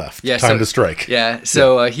 lights left. Yeah, time to strike. Yeah,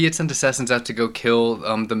 so he had sent assassins out to go kill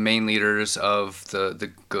the main leaders of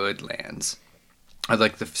the good lands.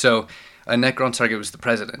 So Necron's target was the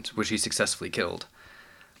president, which he successfully killed.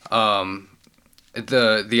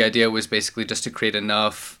 The idea was basically just to create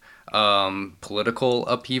enough political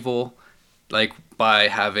upheaval like by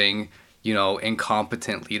having, you know,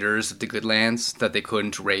 incompetent leaders of the good lands that they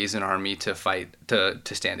couldn't raise an army to fight to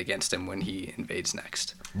stand against him when he invades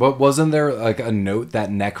next. But wasn't there like a note that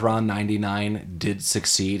Necron 99 did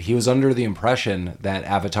succeed? He was under the impression that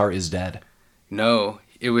Avatar is dead. No,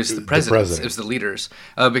 it was the president. It was the leaders.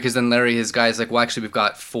 Because then Larry, his guy's like, well, actually, we've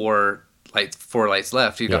got four lights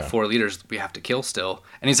left. You've got 4 leaders we have to kill still.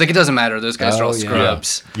 And he's like, it doesn't matter. Those guys are all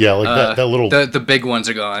scrubs. Yeah, like that little... The big ones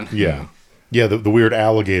are gone. Yeah. Yeah, the weird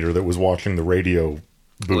alligator that was watching the radio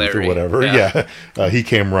booth Larry, or whatever. Yeah. He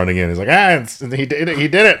came running in. He's like, he did it. He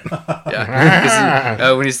did it.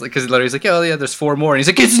 Yeah. Because Larry's like, oh, yeah, there's 4 more. And he's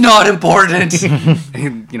like, it's not important. He,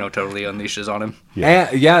 you know, totally unleashes on him.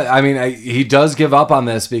 Yeah. I mean, he does give up on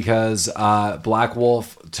this because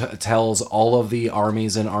Blackwolf tells all of the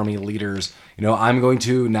armies and army leaders, you know, I'm going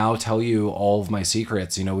to now tell you all of my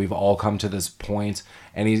secrets. You know, we've all come to this point.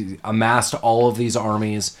 And he amassed all of these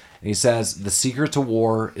armies. And he says, the secret to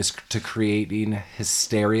war is to creating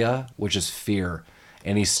hysteria, which is fear.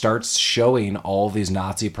 And he starts showing all of these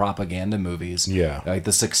Nazi propaganda movies. Yeah. Like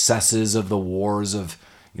the successes of the wars of,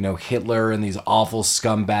 you know, Hitler and these awful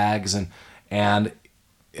scumbags. And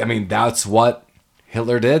I mean, that's what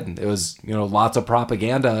Hitler did. It was, you know, lots of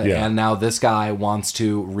propaganda. Yeah. And now this guy wants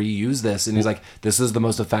to reuse this. And he's like, this is the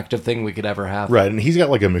most effective thing we could ever have. Right. And he's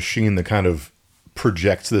got like a machine that kind of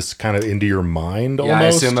projects this kind of into your mind almost. Yeah, I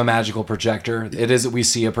assume a magical projector. It is, we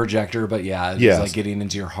see a projector, but it's like getting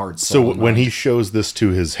into your heart. So when he shows this to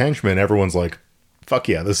his henchmen, everyone's like, fuck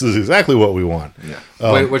yeah, this is exactly what we want.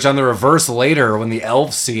 Yeah. Which on the reverse later, when the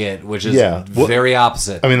elves see it, which is very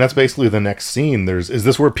opposite. I mean, that's basically the next scene. Is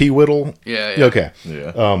this where Pee Whittle? Yeah. Okay.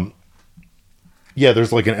 Yeah.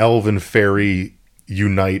 There's like an elf and fairy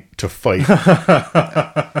unite to fight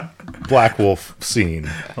Blackwolf scene.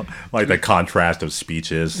 Like the contrast of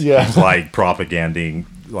speeches. Yeah. It's like propaganding,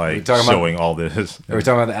 like showing all this. Are we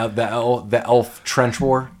talking about the elf trench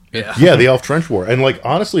war? Yeah, the elf trench war. And like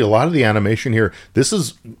honestly, a lot of the animation here, this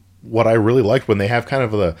is what I really liked when they have kind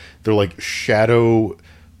of they're like shadow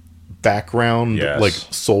background, like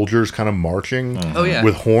soldiers kind of marching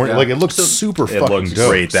with horn. Like it looks super fucking dope.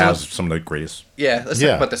 Great. That's some of the greatest. Yeah, let's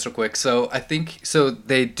talk about this real quick. So I think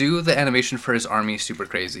they do the animation for his army super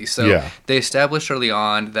crazy. So they established early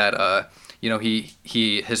on that you know,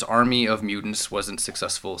 his army of mutants wasn't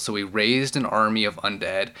successful, so he raised an army of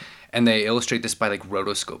undead, and they illustrate this by like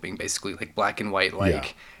rotoscoping, basically like black and white,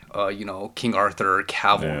 like you know, King Arthur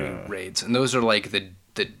cavalry raids, and those are like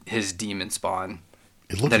his demon spawn.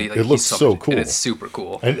 It looks so cool. And it's super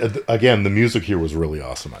cool. And again, the music here was really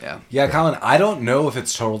awesome. Yeah, Colin, I don't know if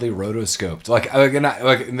it's totally rotoscoped. Like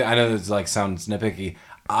I know this like sounds nitpicky.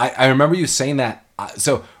 I remember you saying that.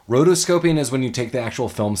 So rotoscoping is when you take the actual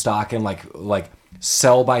film stock and like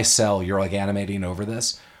cell by cell, you're like animating over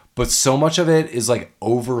this. But so much of it is like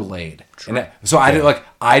overlaid. True. And so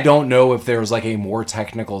I don't know if there's like a more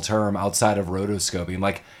technical term outside of rotoscoping.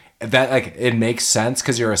 Like that, like it makes sense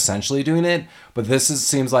because you're essentially doing it. But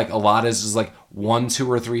seems like a lot is just like 1, 2,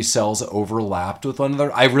 or 3 cells overlapped with one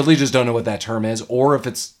another. I really just don't know what that term is, or if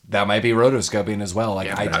that might be rotoscoping as well.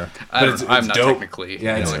 Like I'm not dope. Technically,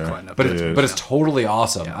 but it's totally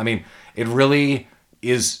awesome. Yeah. I mean, it really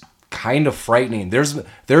is kind of frightening.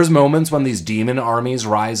 There's moments when these demon armies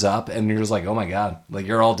rise up and you're just like, oh my god, like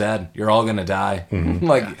you're all dead, you're all gonna die.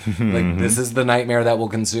 Like this is the nightmare that will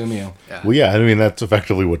consume you. Well, I mean that's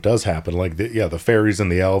effectively what does happen. Like the fairies and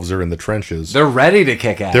the elves are in the trenches. They're ready to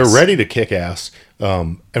kick ass.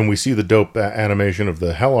 And we see the dope animation of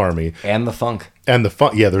the Hell Army and the funk.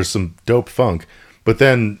 There's some dope funk. But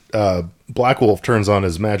then Blackwolf turns on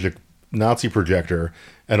his magic Nazi projector,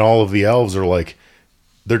 and all of the elves are like,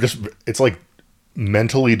 it's like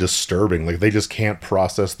mentally disturbing. Like they just can't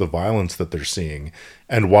process the violence that they're seeing.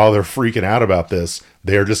 And while they're freaking out about this,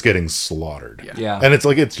 they're just getting slaughtered. Yeah. And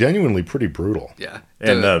it's genuinely pretty brutal. Yeah.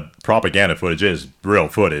 And the propaganda footage is real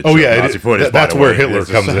footage. Oh yeah. Nazi footage, that's where Hitler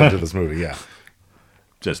comes into this movie. Yeah.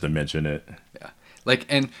 Just to mention it. Yeah. Like,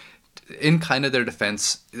 and in kind of their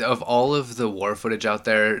defense, of all of the war footage out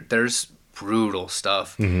there, there's brutal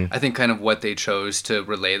stuff. I think kind of what they chose to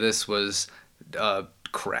relay this was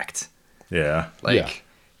correct. Yeah.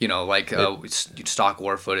 You know, like stock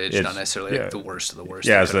war footage, not necessarily like the worst of the worst.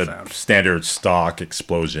 Yeah, it's the standard stock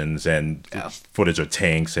explosions and footage of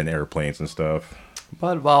tanks and airplanes and stuff.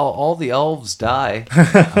 But while all the elves die,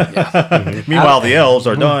 meanwhile the elves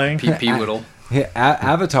are dying. Pee Whittle.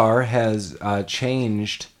 Avatar has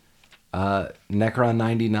changed Necron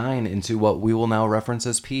 99 into what we will now reference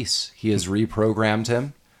as peace. He has reprogrammed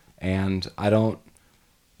him, and I don't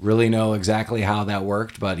really know exactly how that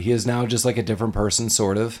worked, but he is now just like a different person,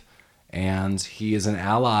 sort of, and he is an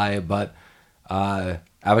ally, but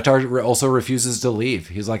Avatar also refuses to leave.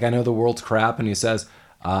 He's like, I know the world's crap, and he says,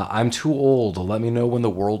 I'm too old. Let me know when the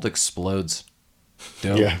world explodes.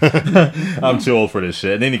 Dope. Yeah. I'm too old for this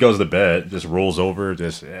shit. And then he goes to bed, just rolls over,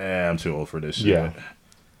 I'm too old for this shit. Yeah.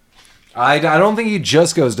 I don't think he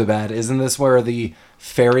just goes to bed. Isn't this where the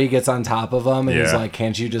fairy gets on top of him and he's like,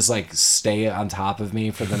 can't you just like stay on top of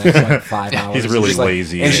me for the next like 5 hours? He's really like,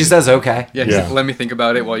 lazy. and she says, okay. Yeah, he's like, let me think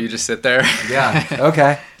about it while you just sit there. Yeah,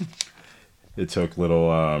 okay. It took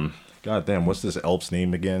little, God damn, what's this elf's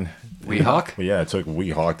name again? Weehawk? Well, yeah, it took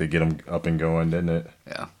Weehawk to get him up and going, didn't it?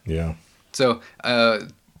 Yeah. Yeah. So,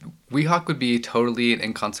 Weehawk would be totally an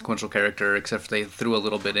inconsequential character, except for they threw a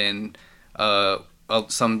little bit in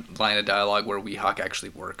some line of dialogue where Weehawk actually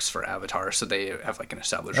works for Avatar, so they have like an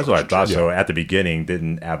established. That's what I thought. So at the beginning,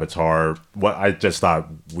 didn't Avatar? What I just thought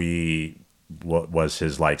was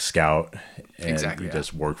his like scout, and exactly, he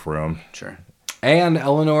just worked for him. Sure. And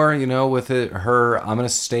Elinore, with her, I'm going to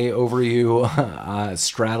stay over you,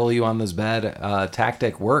 straddle you on this bed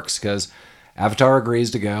tactic works because Avatar agrees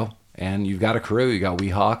to go. And you've got a crew. You got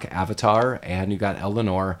Weehawk, Avatar, and you got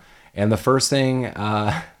Elinore. And the first thing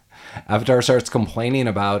Avatar starts complaining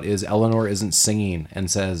about is Elinore isn't singing and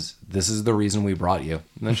says, "This is the reason we brought you."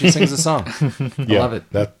 And then she sings a song. I love it.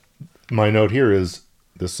 My note here is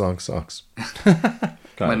this song sucks.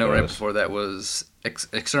 My note right before that was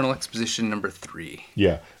external exposition number 3.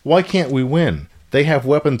 Yeah. Why can't we win? They have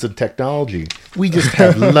weapons and technology. We just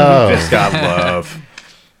have love. Just got love.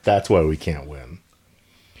 That's why we can't win.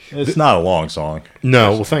 It's not a long song.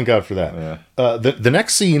 No, well, thank God for that. Yeah. The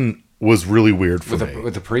next scene was really weird for me.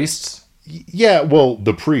 With the priests? Yeah, well,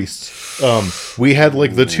 the priests. We had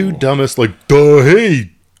like the two dumbest, like, duh,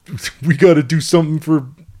 hey, we got to do something for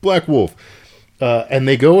Blackwolf. And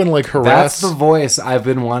they go and like harass. That's the voice I've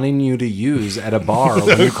been wanting you to use at a bar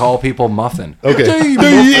when you call people muffin. Okay.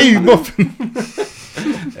 Hey, muffin.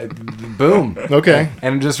 Boom. Okay.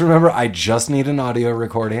 And just remember, I just need an audio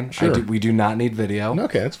recording. Sure. We do not need video.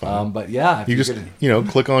 Okay, that's fine. But yeah, if you just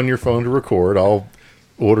click on your phone to record. I'll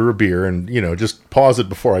order a beer and just pause it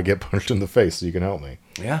before I get punched in the face so you can help me.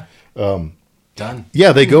 Yeah. Done.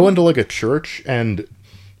 Yeah, they go into like a church and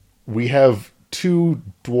we have two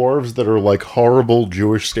dwarves that are like horrible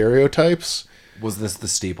Jewish stereotypes. Was this the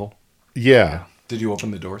steeple? Yeah. Did you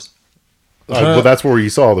open the doors? Well, that's where you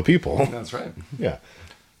saw the people. That's right. Yeah.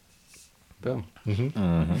 Boom.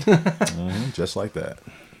 Just like that.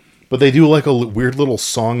 But they do like a weird little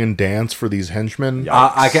song and dance for these henchmen.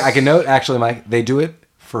 I can note, actually, Mike, they do it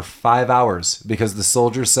for 5 hours because the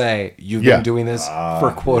soldiers say you've been doing this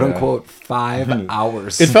for quote-unquote 5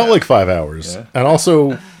 hours. It felt like 5 hours. Yeah. And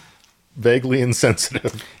also vaguely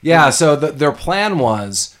insensitive. Yeah, so their plan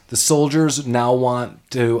was the soldiers now want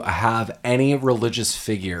to have any religious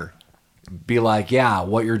figure be like, yeah,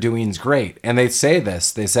 what you're doing is great. And they say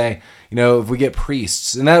this. They say, if we get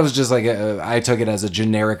priests, and that was just like, I took it as a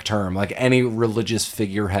generic term, like any religious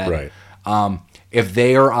figurehead. Right. If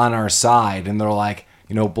they are on our side and they're like,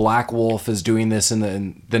 Blackwolf is doing this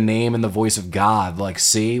in the name and the voice of God. Like,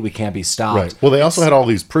 see, we can't be stopped. Right. Well, they also had all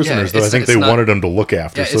these prisoners that I think they wanted them to look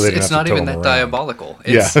after, so they didn't have to tow them around. It's not even that diabolical.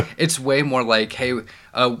 It's way more like, hey,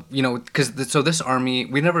 because so this army,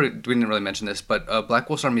 we didn't really mention this, but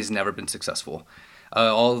Blackwolf's army has never been successful.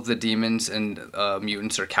 All of the demons and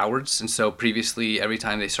mutants are cowards, and so previously, every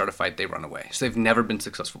time they start a fight, they run away. So they've never been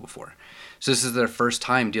successful before. So this is their first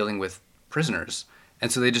time dealing with prisoners.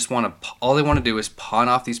 And so they just all they want to do is pawn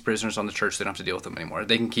off these prisoners on the church. They don't have to deal with them anymore.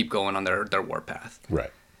 They can keep going on their war path. Right.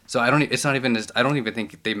 So I don't even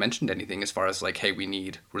think they mentioned anything as far as like, hey, we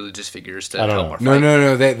need religious figures to help our fight.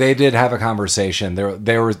 No. They did have a conversation.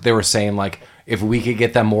 They were saying like, if we could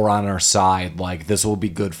get them more on our side, like this will be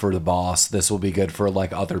good for the boss. This will be good for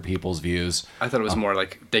like other people's views. I thought it was more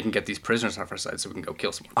like they can get these prisoners off our side so we can go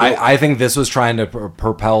kill someone. I think this was trying to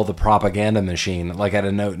propel the propaganda machine like at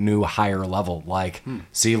a new higher level. Like,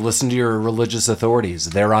 see, listen to your religious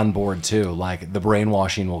authorities. They're on board too. Like the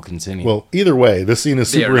brainwashing will continue. Well, either way, this scene is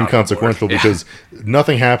super inconsequential because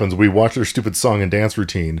nothing happens. We watch their stupid song and dance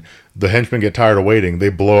routine. The henchmen get tired of waiting. They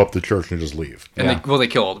blow up the church and just leave. And they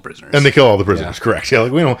kill all the prisoners. And they kill all the prisoners. Correct. Yeah,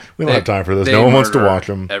 like we don't have time for this. No one wants to watch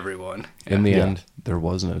them. Everyone. In the end, there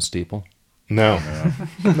was no steeple. No,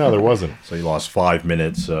 no, there wasn't. So you lost 5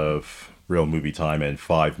 minutes of real movie time and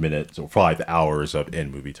 5 minutes or 5 hours of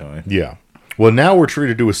in movie time. Yeah. Well, now we're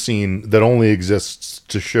treated to a scene that only exists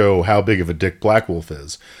to show how big of a dick Blackwolf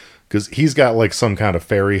is, because he's got like some kind of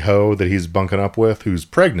fairy hoe that he's bunking up with who's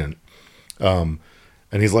pregnant, and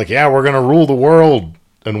he's like, "Yeah, we're gonna rule the world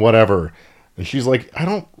and whatever." And she's like, I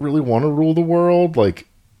don't really want to rule the world. Like,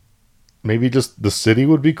 maybe just the city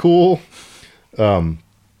would be cool.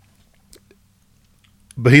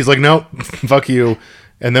 But he's like, nope, fuck you.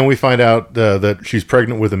 And then we find out that she's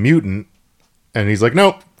pregnant with a mutant, and he's like,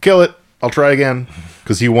 nope, kill it. I'll try again,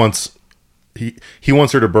 because he wants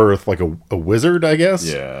her to birth like a wizard, I guess.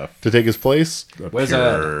 Yeah. To take his place.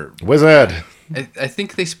 Wizard. I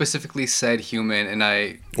think they specifically said human, and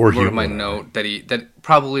I Or wrote in my human, note that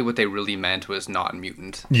probably what they really meant was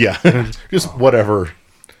non-mutant. Yeah, just whatever else.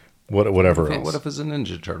 What if it's a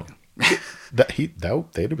Ninja Turtle? They'd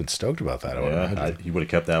have been stoked about that. I would imagine. He would have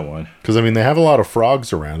kept that one. Because I mean, they have a lot of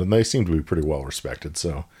frogs around, and they seem to be pretty well respected.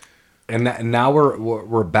 So, and now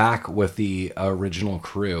we're back with the original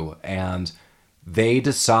crew, and they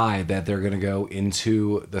decide that they're going to go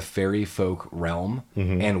into the fairy folk realm,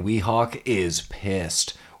 and Weehawk is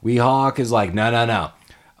pissed. Weehawk is like, no.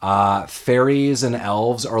 Fairies and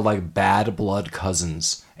elves are like bad blood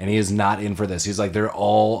cousins, and he is not in for this. He's like, they're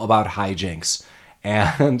all about hijinks.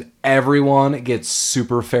 And everyone gets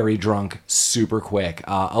super fairy drunk super quick.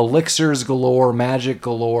 Elixirs galore, magic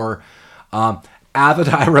galore.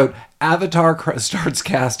 Avatar starts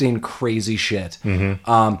casting crazy shit.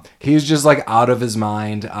 He's just like out of his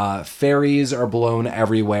mind. Fairies are blown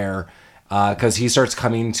everywhere because he starts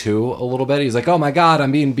coming to a little bit. He's like, oh my god,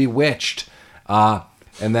 I'm being bewitched. And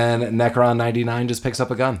then Necron 99 just picks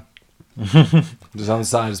up a gun. Just on the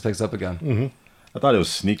side, just picks up a gun. I thought it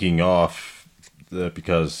was sneaking off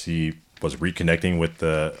because he was reconnecting with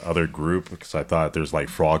the other group, because I thought there's like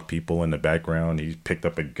frog people in the background. He picked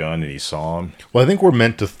up a gun and he saw him. well, I think we're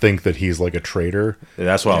meant to think that he's like a traitor.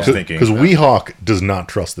 That's what I was thinking. Because Weehawk does not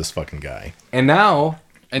trust this fucking guy. And now...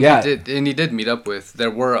 And he did meet up with. There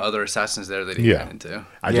were other assassins there that he ran into.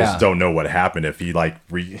 I just don't know what happened if he like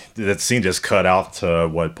that scene just cut out to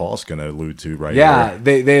what Paul's gonna allude to right here.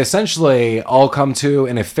 They essentially all come to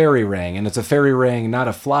in a fairy ring, and it's a fairy ring not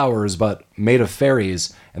of flowers but made of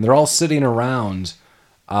fairies, and they're all sitting around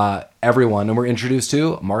everyone, and we're introduced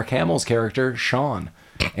to Mark Hamill's character Sean.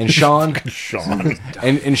 And Sean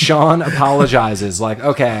and Sean apologizes, like,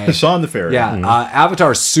 okay, Sean the fairy. Yeah,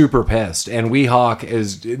 Avatar's super pissed, and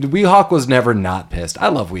Weehawk was never not pissed. I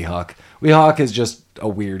love Weehawk. Weehawk is just a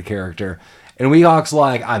weird character, and Weehawk's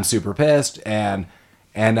like, I'm super pissed, and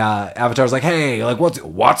Avatar's like, hey, like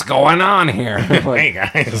what's going on here? Like, Hey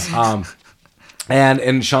guys.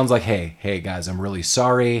 and Sean's like, hey guys, I'm really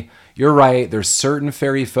sorry. You're right. There's certain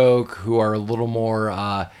fairy folk who are a little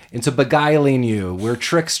more into beguiling you. We're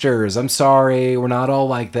tricksters. I'm sorry. We're not all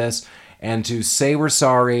like this. And to say we're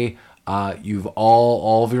sorry, you've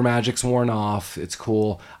all of your magic's worn off. It's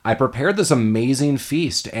cool. I prepared this amazing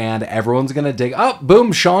feast, and everyone's gonna dig. Oh,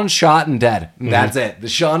 boom! Sean's shot and dead. And that's it. The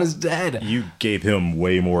Sean is dead. You gave him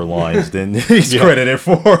way more lines than he's credited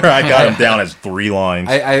for. I got him down as 3 lines.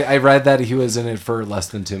 I read that he was in it for less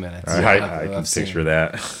than 2 minutes. I can picture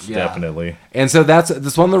that. Yeah. Definitely. And so that's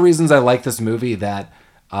one of the reasons I like this movie, that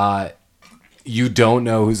you don't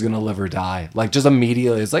know who's gonna live or die. Like, just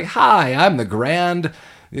immediately, it's like, hi, I'm the grand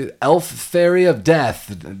elf fairy of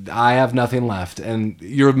death. I have nothing left. And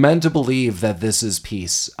you're meant to believe that this is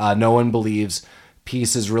peace. No one believes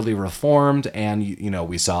peace is really reformed. And,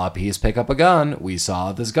 we saw peace pick up a gun. We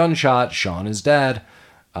saw this gunshot. Sean is dead.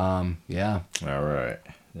 Yeah. All right.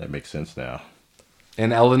 That makes sense now.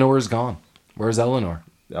 And Elinore is gone. Where's Elinore?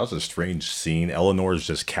 That was a strange scene. Elinor's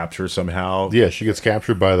just captured somehow. Yeah, she gets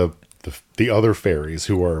captured by the other fairies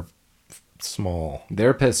who are small.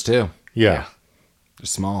 They're pissed too. Yeah. They're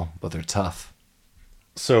small, but they're tough.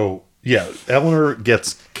 So, yeah, Elinore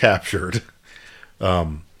gets captured.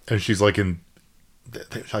 And she's like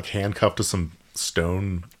like handcuffed to some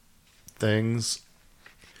stone things.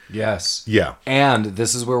 Yes. Yeah. And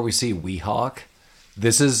this is where we see Weehawk.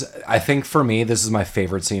 I think for me, this is my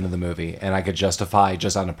favorite scene of the movie. And I could justify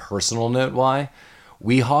just on a personal note why.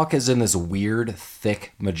 Weehawk is in this weird,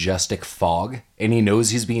 thick, majestic fog. And he knows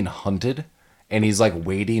he's being hunted. And he's like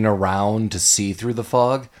waiting around to see through the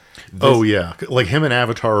fog. Yeah. Like him and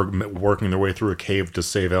Avatar are working their way through a cave to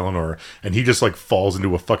save Elinore. And he just like falls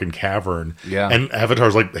into a fucking cavern. Yeah. And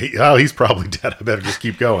Avatar's like, he's probably dead. I better just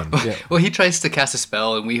keep going. Yeah. Well, he tries to cast a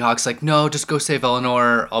spell, and Weehawk's like, no, just go save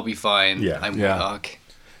Elinore. I'll be fine. Yeah. I'm Yeah. Weehawk.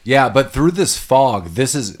 Yeah, but through this fog,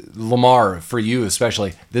 this is, La-Mar, for you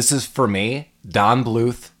especially, this is, for me, Don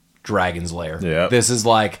Bluth, Dragon's Lair. Yeah. This is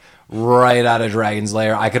like right out of Dragon's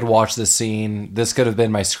Lair. I could watch this scene. This could have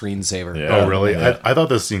been my screensaver. Yeah. Oh, really? Yeah. I thought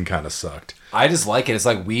this scene kind of sucked. I just like it. It's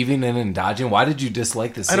like weaving in and dodging. Why did you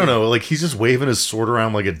dislike this scene? I don't know. Like, he's just waving his sword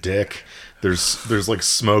around like a dick. There's like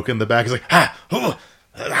smoke in the back. He's like, I don't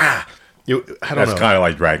That's know. kind of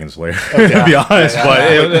like Dragon's Lair, to be honest.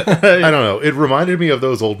 But I don't know. It reminded me of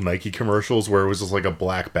those old Nike commercials where it was just like a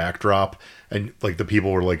black backdrop and like the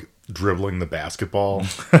people were like dribbling the basketball.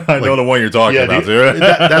 I know the one you're talking about, too.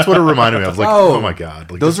 That's what it reminded me of. I was like, oh my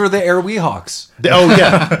God. Like, those were the Air Weehawks. Oh,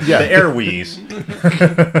 yeah. The Air Wees.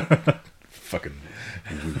 Fucking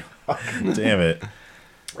Damn it.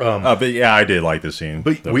 But yeah, I did like this scene.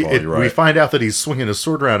 But we find out that he's swinging his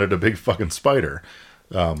sword around at a big fucking spider.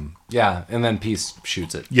 Yeah, and then Peace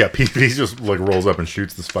shoots it. Yeah, Peace just like rolls up and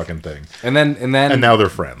shoots this fucking thing. And now they're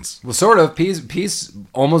friends. Well, sort of. Peace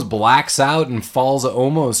almost blacks out and falls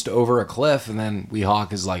almost over a cliff, and then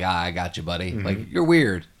Weehawk is like, I got you, buddy. Mm-hmm. Like, you're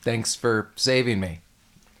weird. Thanks for saving me.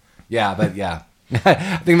 Yeah, but yeah.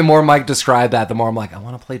 I think the more Mike described that, the more I'm like, I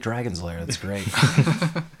want to play Dragon's Lair. That's great.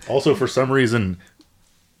 Also, for some reason,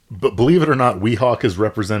 but believe it or not, Weehawk is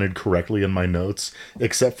represented correctly in my notes,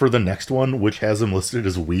 except for the next one, which has him listed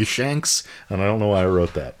as Weeshanks, and I don't know why I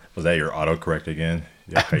wrote that. Was that your autocorrect again?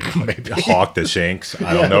 Yeah, maybe. Hawk the Shanks.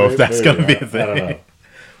 I don't know if that's going to be a thing. I don't know.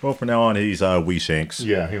 Well, from now on, he's Weeshanks.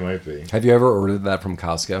 Yeah, he might be. Have you ever ordered that from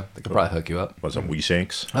Costco? They could probably hook you up. Was it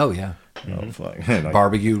Weeshanks? Oh, yeah. Oh, fuck.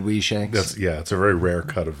 Barbecued Weeshanks. It's a very rare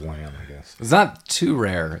cut of lamb, I guess. It's not too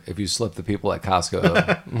rare if you slip the people at Costco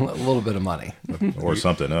a little bit of money. Or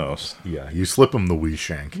something else. Yeah, you slip them the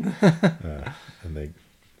Weeshank. And they,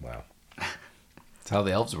 wow. That's how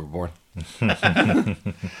the elves were born.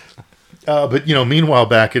 But, meanwhile,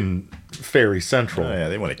 back in Fairy Central. Oh, yeah,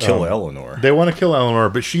 they want to kill Elinore. They want to kill Elinore,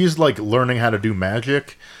 but she's, like, learning how to do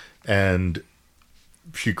magic, and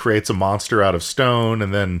she creates a monster out of stone,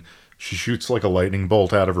 and then she shoots, like, a lightning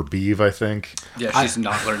bolt out of her beeve, I think. Yeah, she's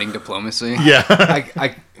not learning diplomacy.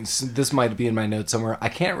 Yeah. This might be in my notes somewhere. I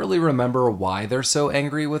can't really remember why they're so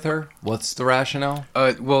angry with her. What's the rationale?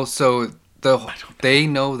 Well, so they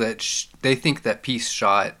know that they think that Peace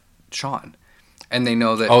shot Sean. And they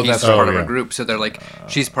know that he's part of a group, so they're like,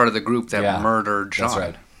 she's part of the group that murdered Sean.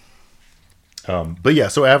 That's right. But yeah,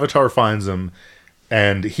 so Avatar finds him,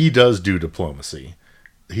 and he does do diplomacy.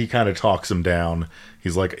 He kind of talks him down.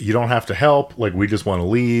 He's like, you don't have to help. Like, we just want to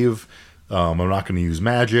leave. I'm not going to use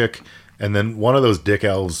magic. And then one of those dick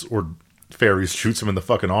elves or fairies shoots him in the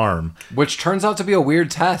fucking arm. Which turns out to be a weird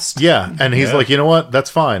test. Yeah, and he's like, you know what? That's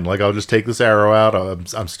fine. Like, I'll just take this arrow out.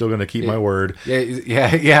 I'm still going to keep my word.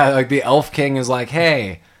 Yeah. Like, the Elf King is like,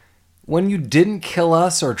 hey, when you didn't kill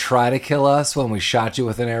us or try to kill us when we shot you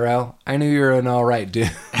with an arrow, I knew you were an all right dude.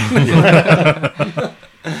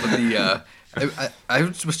 But I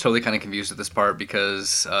was totally kind of confused at this part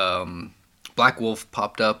because Blackwolf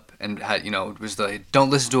popped up and had, was like, don't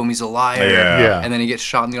listen to him, he's a liar. Yeah. And then he gets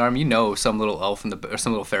shot in the arm. Some little elf or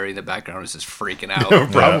some little fairy in the background is just freaking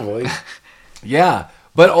out. Probably. Yeah.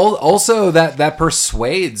 But also that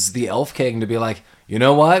persuades the Elf King to be like, you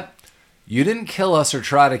know what? You didn't kill us or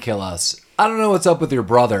try to kill us. I don't know what's up with your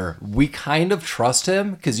brother. We kind of trust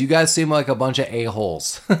him because you guys seem like a bunch of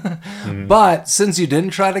a-holes. But since you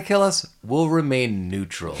didn't try to kill us, we'll remain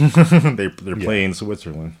neutral. They're playing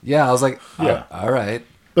Switzerland. Yeah, I was like, all right.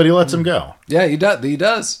 But he lets him go. Yeah, he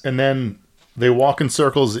does. And then they walk in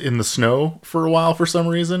circles in the snow for a while for some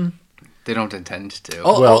reason. They don't intend to.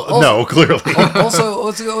 No, clearly. Also,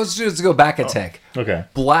 let's go back a tick. Okay.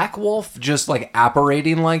 Blackwolf just like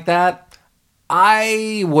apparating like that.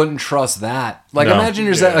 I wouldn't trust that. Like, imagine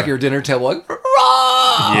you're at like your dinner table, like,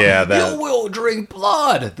 rah! Yeah, that. You will drink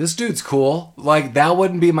blood. This dude's cool. Like, that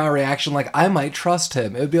wouldn't be my reaction. Like, I might trust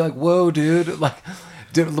him. It would be like, whoa, dude. Like,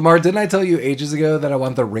 La-Mar, didn't I tell you ages ago that I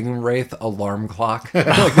want the Ring Wraith alarm clock? You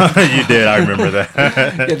did. I remember that.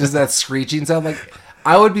 Yeah, just that screeching sound. Like,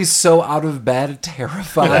 I would be so out of bed,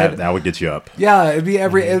 terrified. That would get you up. Yeah, it'd be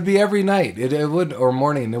every night. It would, or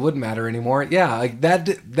morning. It wouldn't matter anymore. Yeah, like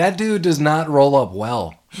that dude does not roll up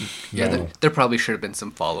well. Yeah, no. There probably should have been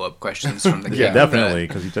some follow-up questions from the king. Yeah, definitely,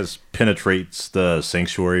 because he just penetrates the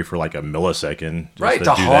sanctuary for like a millisecond. Right,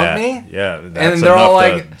 to haunt me? Yeah, that's and they're all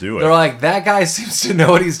like, they're like, that guy seems to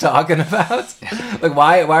know what he's talking about. Like,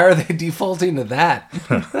 why are they defaulting to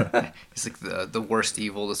that? He's like the worst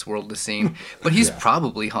evil this world has seen. But he's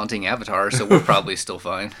probably haunting Avatar, so we're probably still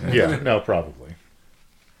fine. Yeah, no, probably.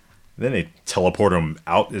 Then they teleport him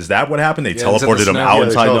out. Is that what happened? They teleported him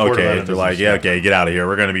outside. Okay, they're like, okay, get out of here.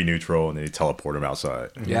 We're going to be neutral. And they teleport him outside.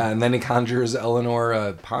 Yeah, and then he conjures Elinore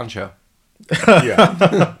a poncho.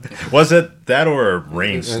 Yeah. Was it that or a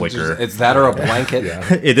rain slicker? It's that or a blanket.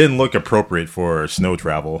 It didn't look appropriate for snow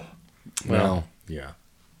travel. No. Yeah.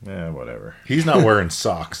 Yeah, whatever. He's not wearing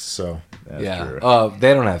socks, so. That's true.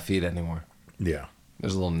 They don't have feet anymore. Yeah.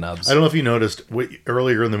 There's little nubs. I don't know if you noticed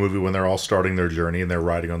earlier in the movie when they're all starting their journey and they're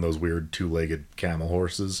riding on those weird two-legged camel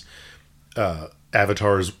horses.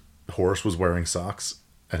 Avatar's horse was wearing socks,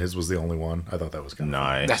 and his was the only one. I thought that was kind of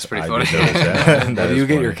Nice. That's pretty I funny. did notice that. How That do is you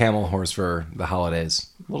get funny. your camel horse for the holidays?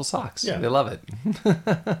 Little socks. Yeah. They love it.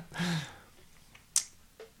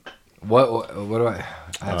 What do I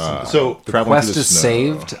have some, So the traveling quest through the is snow.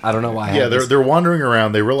 saved? I don't know why. I yeah, have this. they're wandering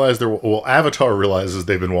around. They realize Avatar realizes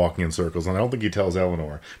they've been walking in circles, and I don't think he tells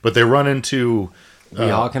Elinore. But they run into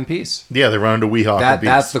Weehawk in peace. they run into Weehawk.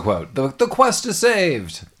 That's the quote. The quest is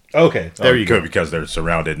saved. Okay, there you go. Good, because they're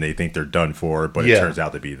surrounded and they think they're done for, but Yeah. it turns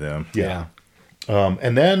out to be them. Yeah.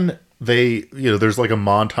 And then they, there's like a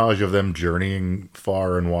montage of them journeying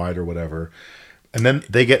far and wide or whatever, and then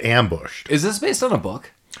they get ambushed. Is this based on a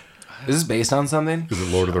book? Is this based on something? Is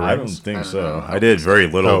it Lord of the I don't Rings? think so. I did very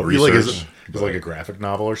little Oh, research. is it like a graphic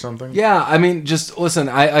novel or something? Yeah, I mean, just listen.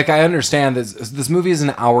 I understand this movie is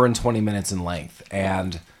an hour and 20 minutes in length,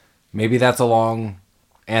 and maybe that's a long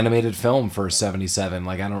animated film for 77.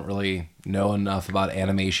 Like, I don't really know enough about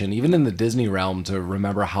animation, even in the Disney realm, to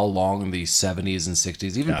remember how long the 70s and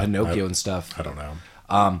 60s, even Pinocchio and stuff. I don't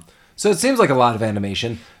know. So it seems like a lot of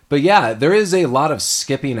animation. But yeah, there is a lot of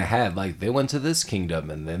skipping ahead. Like, they went to this kingdom,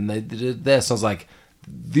 and then they did this. I was like,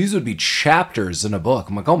 these would be chapters in a book.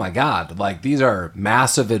 I'm like, oh my God. Like, these are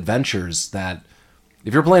massive adventures that,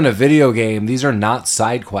 if you're playing a video game, these are not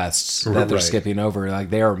side quests that they're Right. skipping over. Like,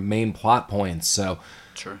 they are main plot points. So,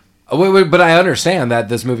 Sure. but I understand that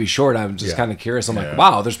this movie's short. I'm just Yeah. kind of curious. I'm like,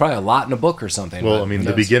 wow, there's probably a lot in a book or something. Well, but I mean, who the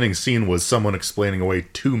knows? beginning scene was someone explaining away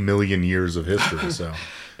 2 million years of history. So,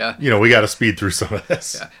 Yeah. we got to speed through some of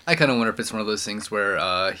this. Yeah. I kind of wonder if it's one of those things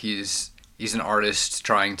where he's an artist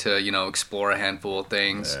trying to explore a handful of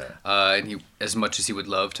things, and he, as much as he would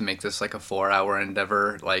love to make this like a 4-hour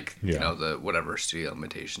endeavor, like Yeah. the whatever studio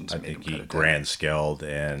limitations. I made think him he cut it down. grand scaled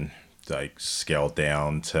and like scaled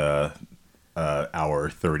down to hour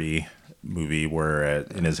 30 movie where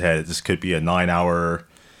in his head this could be a 9-hour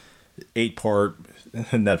 8-part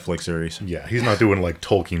Netflix series. Yeah, he's not doing like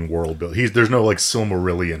Tolkien world build. There's no like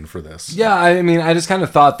Silmarillion for this. Yeah, I mean, I just kind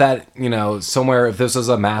of thought that, somewhere, if this was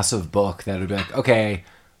a massive book, that would be like, okay,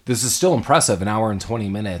 this is still impressive, an hour and 20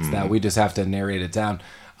 minutes, that we just have to narrate it down.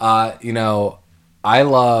 I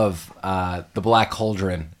love The Black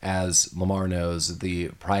Cauldron, as La-Mar knows. The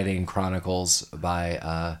Prydain Chronicles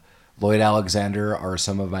by Lloyd Alexander are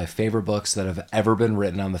some of my favorite books that have ever been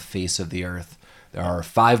written on the face of the earth. There are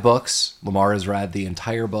 5 books. La-Mar has read the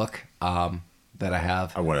entire book that I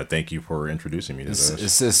have. I want to thank you for introducing me to this.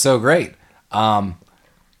 This is so great. And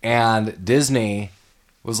Disney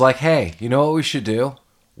was like, hey, you know what we should do?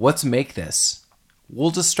 Let's make this.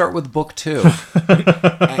 We'll just start with book 2.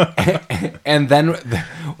 and then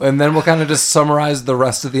we'll kind of just summarize the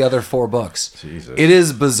rest of the other 4 books. Jesus. It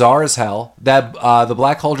is bizarre as hell that The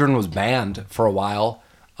Black Cauldron was banned for a while.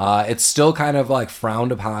 It's still kind of like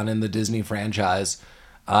frowned upon in the Disney franchise.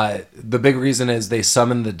 The big reason is they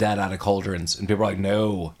summon the dead out of cauldrons, and people are like,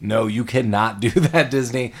 no, you cannot do that,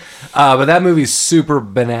 Disney. But that movie's super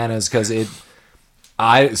bananas because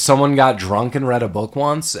someone got drunk and read a book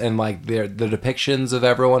once, and like the depictions of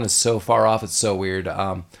everyone is so far off, it's so weird.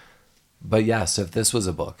 But yes, if this was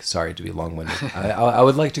a book, sorry to be long-winded, I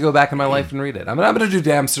would like to go back in my life and read it. I'm going to do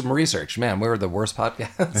damn some research. Man, we're the worst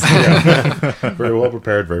podcast. Very well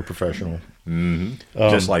prepared, very professional.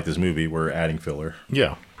 Just like this movie, we're adding filler.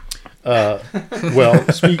 Yeah. Well,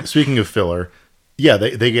 speaking of filler, yeah,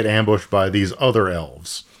 they get ambushed by these other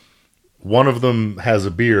elves. One of them has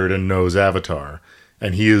a beard and knows Avatar,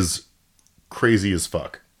 and he is crazy as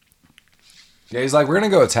fuck. Yeah, he's like, we're going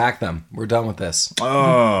to go attack them. We're done with this. Oh,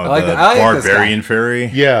 I like the that. I like this barbarian fairy.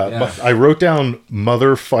 Yeah, Yeah. I wrote down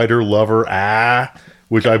mother, fighter, lover,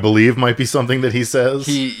 which I believe might be something that he says.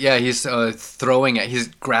 He's throwing it. He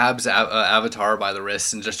grabs Avatar by the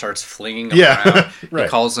wrist and just starts flinging him Yeah, around. right. He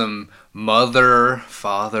calls him mother,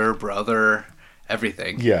 father, brother,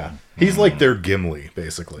 everything. Yeah, he's like their Gimli,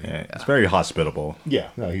 basically. Yeah, it's very hospitable.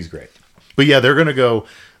 Yeah, no, he's great. But yeah, they're going to go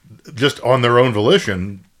just on their own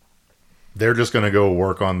volition. They're just going to go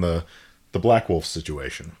work on the Blackwolf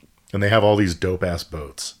situation. And they have all these dope-ass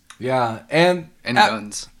boats. Yeah, and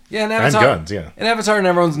guns. Yeah, and And Avatar. guns, yeah. And Avatar, and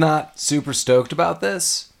everyone's not super stoked about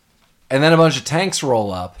this. And then a bunch of tanks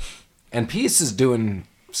roll up, and Peace is doing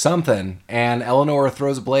something, and Elinore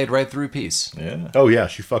throws a blade right through Peace. Yeah. Oh, yeah,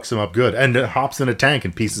 she fucks him up good. And hops in a tank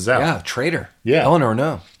and pieces out. Yeah, traitor. Yeah. Elinore,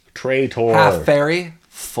 no. Traitor. Half fairy,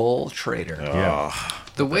 full traitor. Yeah.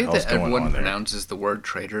 The way hell's that going everyone on there? pronounces the word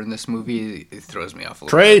traitor in this movie, it throws me off a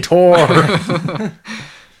little bit. Traitor.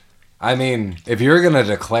 I mean, if you're going to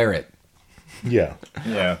declare it, Yeah,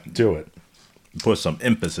 Yeah. do it. Put some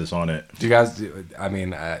emphasis on it. do you guys, I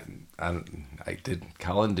mean,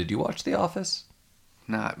 Colin, did you watch The Office?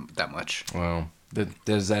 Not that much. Well,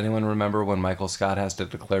 Does anyone remember when Michael Scott has to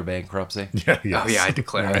declare bankruptcy? Yeah, yes. Oh yeah, I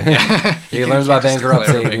declare it. Yeah. He learns about just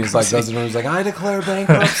bankruptcy, declare and he's like, he's like, I declare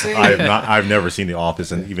bankruptcy. I've never seen The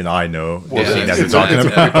Office, and even I know. Well, Yeah. it's a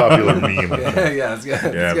very popular meme. Yeah, it's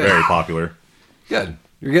good. Yeah, It's good. very popular. Good.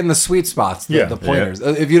 You're getting the sweet spots, the pointers.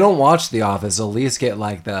 If you don't watch The Office, at least get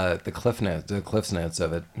like the cliff notes, the Cliff's notes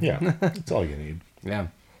of it. Yeah, that's all you need. Yeah.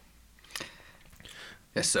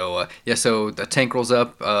 Yeah, so the tank rolls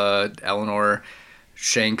up. Elinore,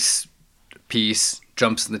 Shanks, Peace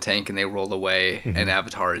jumps in the tank, and they roll away. And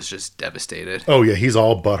Avatar is just devastated, Oh yeah, he's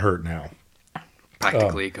all butthurt now.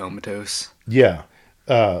 practically comatose. Yeah,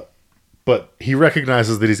 but he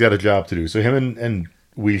recognizes that he's got a job to do. So him and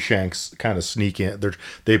Shanks kind of sneak in.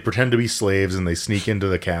 They pretend to be slaves, and they sneak into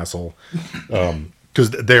the castle because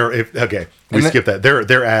skip that.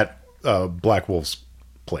 They're at Blackwolf's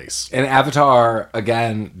place. And Avatar,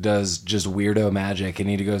 again, does just weirdo magic, and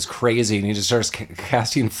he goes crazy, and he just starts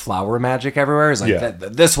casting flower magic everywhere. He's like,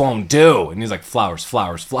 this won't do. And he's like, flowers.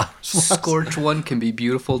 Scorch one can be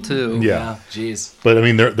beautiful too. Yeah. Jeez. But I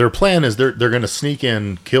mean, their plan is they're going to sneak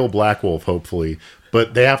in, kill Blackwolf, hopefully,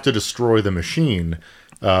 but they have to destroy the machine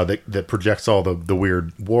that projects all the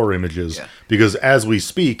weird war images. Yeah. Because as we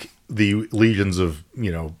speak, the legions of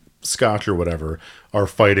Scotch or whatever are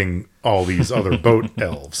fighting all these other boat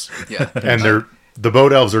elves. Yeah. And the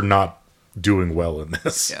boat elves are not doing well in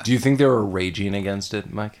this. Yeah. Do you think they were raging against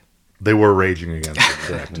it, Mike? They were raging against it,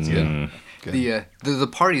 correct. Yeah. The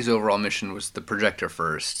party's overall mission was the projector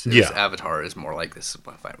first. Yeah. Avatar is more like, this is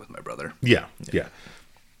my fight with my brother. Yeah.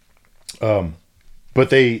 But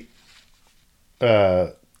they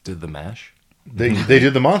Did the mash? they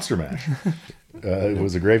did the monster mash. It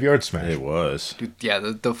was a graveyard smash. It was. Dude, yeah,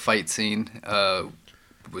 the fight scene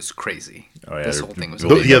was crazy. Oh, yeah, This whole thing was the-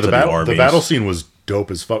 amazing. Yeah, to the the battle scene was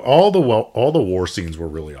dope as fuck. All the war scenes were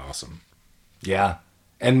really awesome. Yeah.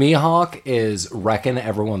 And Weehawk is wrecking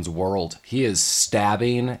everyone's world. He is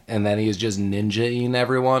stabbing, and then he is just ninja-ing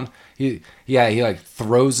everyone. He like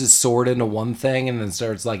throws his sword into one thing and then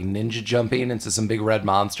starts like ninja jumping into some big red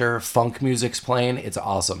monster. Funk music's playing. It's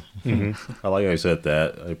awesome. I like how I said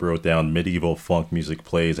that. I wrote down medieval funk music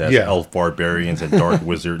plays as Yeah. elf barbarians and dark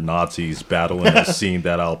wizard Nazis battle in a scene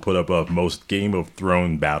that I'll put above most Game of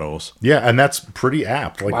Thrones battles. Yeah, and that's pretty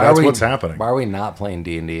apt. Like that's what's happening. Why are we not playing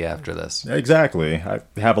D&D after this? Exactly. I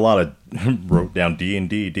have a lot of wrote down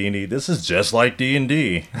D&D. This is just like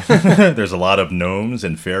D&D. There's a lot of gnomes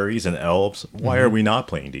and fairies and elves. Why are we not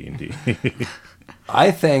playing D&D? I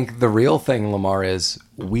think the real thing, La-Mar, is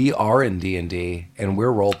we are in D&D and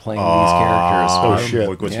we're role-playing these characters. Oh, shit.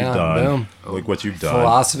 Look what Yeah, you've done. boom. Look what you've done.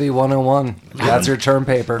 Philosophy 101. That's your term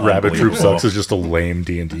paper. Rabbit Troop Unbelievable. Sucks is just a lame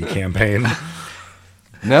D&D campaign. It's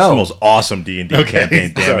the No, most awesome D&D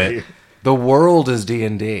campaign, damn Sorry. it. the world is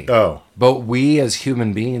D&D. Oh, But we as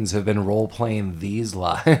human beings have been role-playing these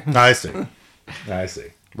lives. I see.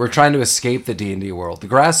 We're trying to escape the D&D world. The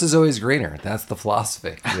grass is always greener. That's the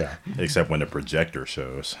philosophy. Yeah. Except when the projector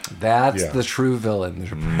shows. That's Yeah. the true villain.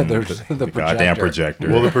 The Goddamn projector.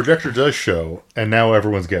 Well, the projector does show, and now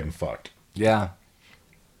everyone's getting fucked. Yeah.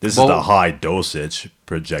 This Well- is the high dosage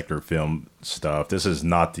projector film stuff. This is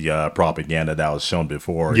not the propaganda that was shown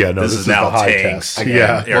before. Yeah, no, this is now the high tanks, test. and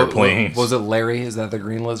Yeah. airplanes. Was it Larry? Is that the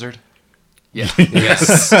green lizard? Yeah. Yes.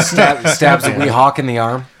 Stabs a Weehawk in the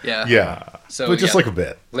arm. Yeah. Yeah. So, but just yeah. like a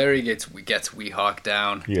bit. Larry gets Weehawk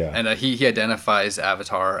down. Yeah. And he identifies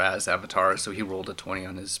Avatar as Avatar, so he rolled a 20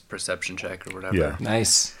 on his perception check or whatever. Yeah.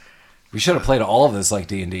 Nice. We should have played all of this like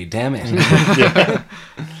D&D. Damn it.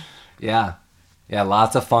 Yeah. Yeah,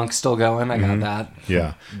 lots of funk still going. I got that.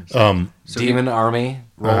 Yeah. So Demon army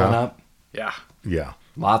rolling up. Yeah. Yeah.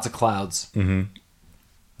 Lots of clouds.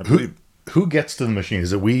 I believe Who gets to the machine?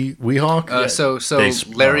 Is it Weehawk? So They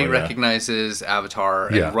Larry yeah. recognizes Avatar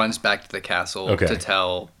and Yeah. runs back to the castle Okay. to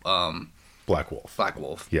tell Blackwolf.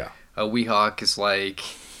 Blackwolf. Yeah. Weehawk is like,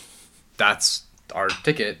 that's our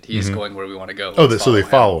ticket. He's going where we want to go. Oh, Let's so they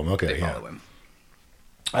follow him. They Okay, yeah. follow him.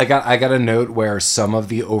 I got a note where some of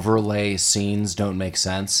the overlay scenes don't make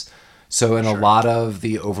sense. So in a lot of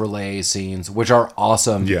the overlay scenes, which are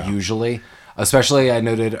awesome Yeah. usually, especially I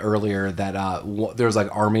noted earlier that there's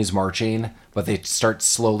like armies marching, but they start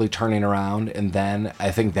slowly turning around, and then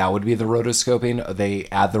I think that would be the rotoscoping. They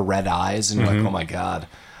add the red eyes, and you're like, oh my god.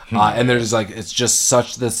 And there's like, it's just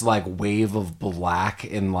such this like wave of black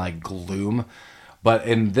and like gloom. But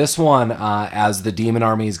in this one, as the demon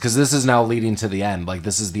armies, because this is now leading to the end, like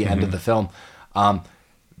this is the end of the film,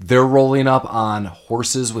 they're rolling up on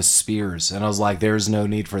horses with spears. And I was like, there's no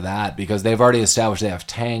need for that because they've already established they have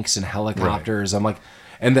tanks and helicopters. I'm like,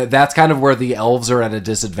 And that's kind of where the elves are at a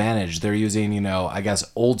disadvantage. They're using, I guess,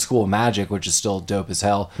 old school magic, which is still dope as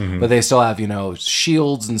hell. But they still have,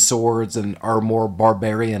 shields and swords and are more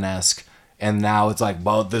barbarian-esque. And now it's like,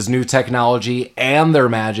 well, this new technology and their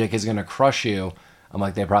magic is going to crush you. I'm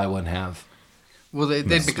like, they probably wouldn't have. Well, they'd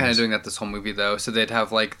been kind of doing that this whole movie, though. So they'd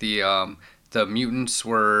have, like, the mutants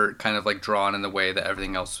were kind of, like, drawn in the way that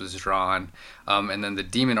everything else was drawn. And then the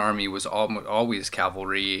demon army was always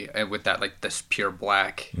cavalry, with that, like, this pure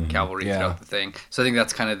black cavalry throughout the thing. So I think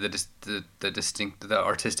that's kind of the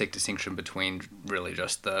artistic distinction between really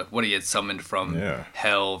just what he had summoned from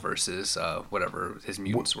hell versus whatever his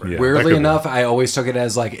mutants were. Yeah, weirdly enough, I always took it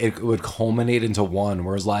as, like, it would culminate into one,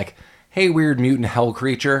 whereas, like, hey, weird mutant hell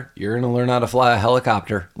creature, you're going to learn how to fly a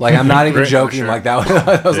helicopter. Like, I'm not even joking. Sure. Like, that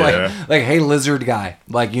I was like, hey, lizard guy,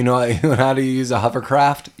 like, you know how to use a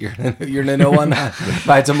hovercraft? You're going to know one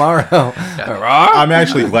by tomorrow. I'm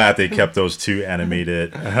actually glad they kept those two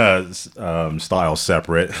animated styles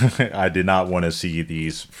separate. I did not want to see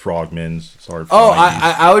these frogmen start flying.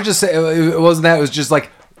 I would just say, it wasn't that. It was just like,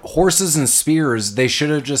 horses and spears, they should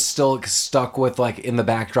have just still stuck with, like, in the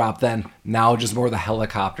backdrop then. Now just more the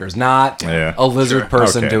helicopters, not a lizard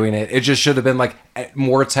person doing it. It just should have been, like,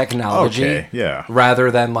 more technology rather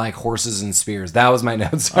than, like, horses and spears. That was my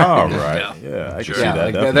notes. Oh, right. Yeah, I can see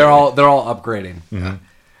that. Like, they're all upgrading.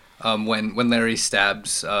 Mm-hmm. When Larry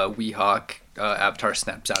stabs Weehawk, Avatar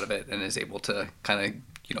snaps out of it and is able to kind of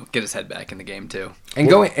get his head back in the game too. And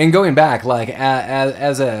going back, like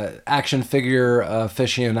as a action figure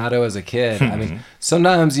aficionado as a kid, I mean,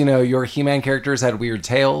 sometimes your He-Man characters had weird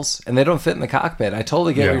tails and they don't fit in the cockpit. I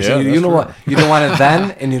totally get what you're saying. You don't want it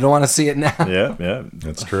then, and you don't want to see it now. Yeah,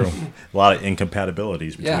 that's true. A lot of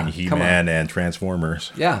incompatibilities between He-Man and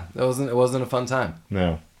Transformers. Yeah, it wasn't a fun time.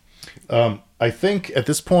 No, I think at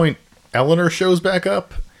this point, Elinore shows back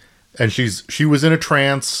up, and she was in a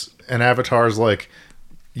trance, and Avatar's like,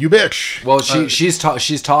 "You bitch." Well,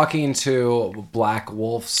 she's talking to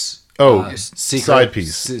Blackwolf's side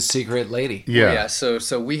piece, secret lady. Yeah. So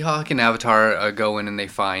Weehawk and Avatar go in and they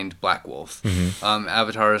find Blackwolf.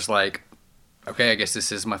 Avatar is like, okay, I guess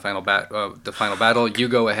this is my final the final battle. You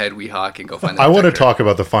go ahead, Weehawk, and go find the I want to talk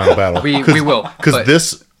about the final battle. we will, because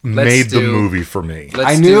this made the movie for me.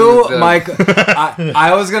 I knew, Mike.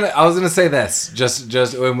 I was gonna say this.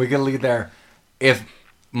 Just when we can lead there, if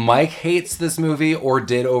Mike hates this movie or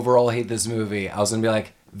did overall hate this movie, I was going to be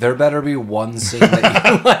like, there better be one scene that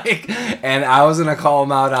you like. And I was going to call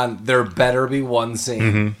him out on, there better be one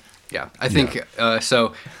scene. Yeah, I think,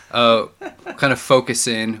 so kind of focus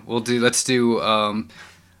in. Let's do,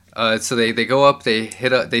 so they go up,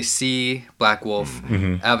 they see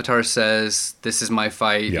Blackwolf. Avatar says, this is my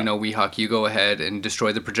fight. Weehawk, you go ahead and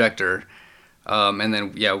destroy the projector. And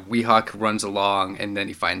then, Weehawk runs along and then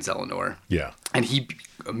he finds Elinore. Yeah. And he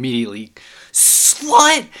immediately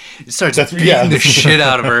starts beating the shit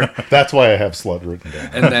out of her. That's why I have slut written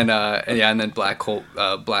down. And then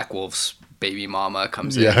Blackwolf's baby mama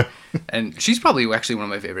comes in, and she's probably actually one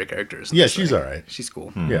of my favorite characters. Yeah, she's all right. She's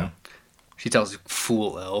cool. Yeah, she tells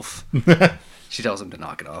fool elf. She tells him to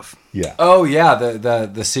knock it off. Yeah. Oh yeah,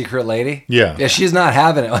 the secret lady. Yeah. Yeah, she's not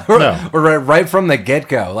having it. Right from the get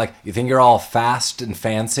go. Like, you think you're all fast and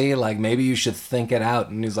fancy? Like, maybe you should think it out.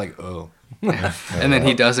 And he's like, oh. And then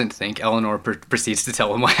he doesn't think. Elinore proceeds to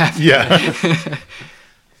tell him what happened.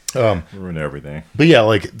 Yeah. Ruin everything. But yeah,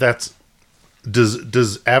 like that's.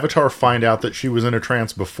 Does Avatar find out that she was in a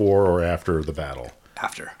trance before or after the battle?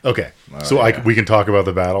 After. Okay. We can talk about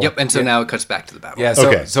the battle. Yep. And so now it cuts back to the battle. Yeah.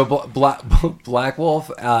 So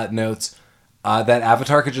Blackwolf notes that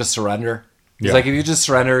Avatar could just surrender. He's like, if you just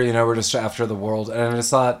surrender, we're just after the world. And I just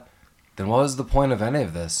thought, then what was the point of any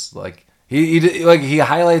of this? Like he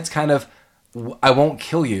highlights kind of, I won't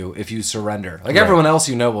kill you if you surrender. Like everyone else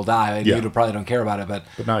will die. And you probably don't care about it, but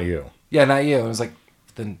not you. Yeah, not you. And it was like,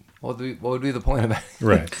 then what would be the point of it?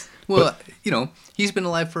 Right. Well, he's been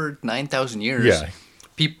alive for 9,000 years. Yeah.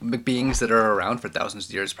 Beings that are around for thousands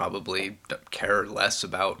of years probably care less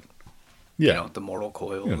about the mortal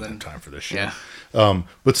coil than time for this shit. Yeah.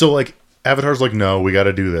 But so like Avatar's like, no, we got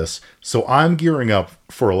to do this. So I'm gearing up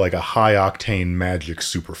for like a high octane magic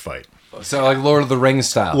super fight. So like Lord of the Rings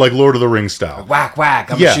style. Like Lord of the Rings style. Whack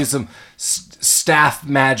whack. I'm gonna shoot some staff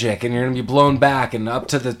magic, and you're gonna be blown back and up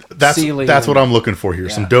to the ceiling. That's what I'm looking for here.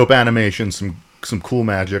 Some dope animation, some cool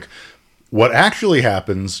magic. What actually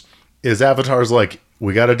happens is Avatar's like,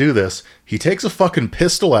 we got to do this. He takes a fucking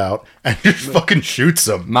pistol out and just fucking shoots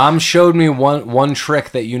him. Mom showed me one trick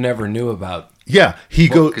that you never knew about. Yeah,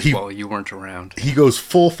 Well, you weren't around. He goes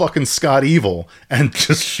full fucking Scott Evil and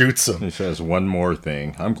just shoots him. He says one more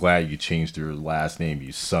thing. I'm glad you changed your last name,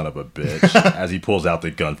 you son of a bitch. As he pulls out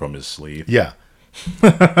the gun from his sleeve. Yeah.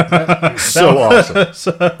 So awesome.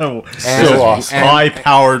 So awesome.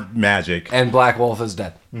 High-powered magic. And Blackwolf is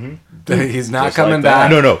dead. Mm-hmm. He's not Just coming like that.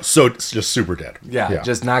 back. No. So it's just super dead. Yeah,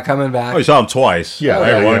 just not coming back. Oh, you saw him twice. Yeah,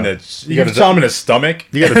 One yeah. you saw him in his stomach.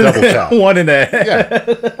 You got to double tap. One in the head.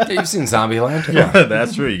 Yeah. Yeah, you've seen Zombieland. Yeah.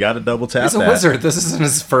 That's true. You got to double tap He's a that. wizard. This isn't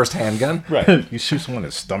his first handgun. Right. You shoot someone in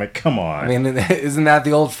the stomach. Come on. I mean, isn't that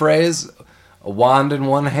the old phrase? A wand in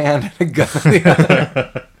one hand and a gun in the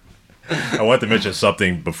other. I want to mention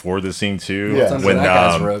something before the scene too. Yeah. What's under When that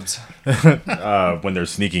guy's robes? when they're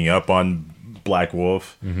sneaking up on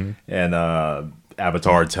Blackwolf, and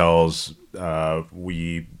Avatar tells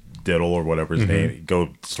we Diddle or whatever his name, go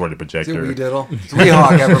destroy the projector. Wee Diddle. It's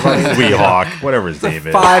Weehawk, everybody. Weehawk, whatever his name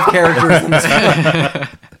is. 5 characters in this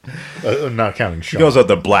film. Not counting He Sean. goes up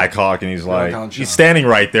to Blackhawk and he's Blackhawk like, Sean. he's standing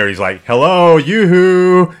right there. He's like, "Hello,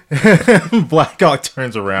 yoo-hoo." Blackhawk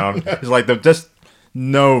turns around. He's like, just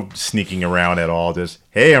no sneaking around at all. Just,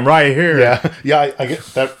 hey, I'm right here. Yeah. I get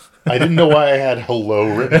that. I didn't know why I had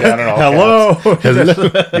hello written down in all Hello. caps.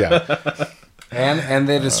 Hello. Yeah. And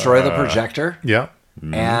they destroy the projector. Yeah.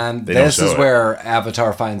 And They don't this show is it. where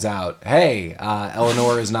Avatar finds out, hey,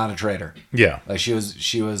 Elinore is not a traitor. Yeah. Like she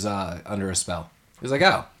was under a spell. He's like,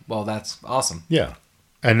 oh, well, that's awesome. Yeah.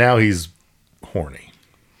 And now he's horny.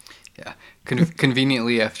 Yeah.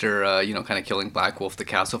 Conveniently, after kind of killing Blackwolf, the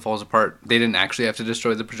castle falls apart. They didn't actually have to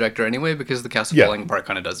destroy the projector anyway because the castle Yeah. falling apart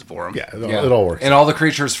kind of does it for them. Yeah. It all works. And all the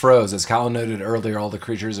creatures froze. As Colin noted earlier, all the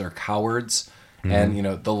creatures are cowards. Mm-hmm.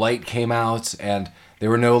 And, the light came out and they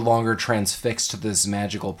were no longer transfixed to this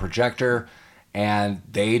magical projector. And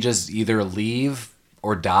they just either leave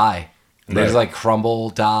or die. They Right. just like crumble,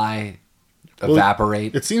 die,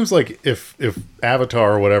 evaporate. It seems like if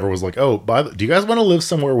Avatar or whatever was like, oh, do you guys want to live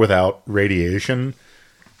somewhere without radiation,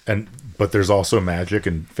 but there's also magic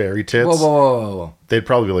and fairy tits? Whoa. They'd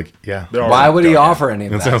probably be like, yeah, They're Why would he done, offer any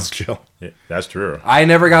of that that? sounds chill. Yeah, that's true. I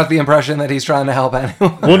never got the impression that he's trying to help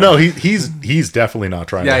anyone. Well, no, he's definitely not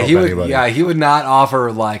trying to help anybody. Yeah, he would not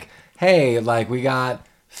offer like, hey, like we got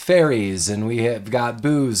fairies and we have got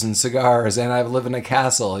booze and cigars and I live in a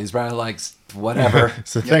castle. He's probably like, whatever.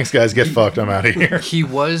 So thanks, guys. Get fucked. I'm out of here. He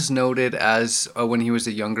was noted as, when he was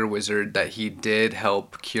a younger wizard, that he did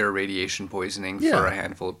help cure radiation poisoning Yeah. for a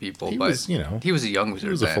handful of people. He but was, he was a young wizard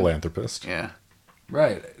He was a then. philanthropist. Yeah.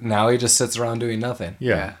 Right. Now he just sits around doing nothing.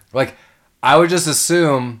 Yeah. Like, I would just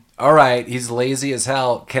assume, all right, he's lazy as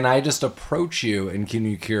hell. Can I just approach you and can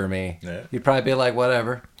you cure me? Yeah. You'd probably be like,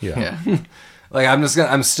 whatever. Yeah. Like,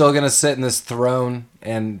 I'm still going to sit in this throne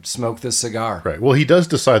and smoke this cigar. Right. Well, he does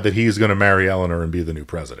decide that he's going to marry Elinore and be the new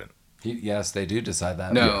president. Yes, they do decide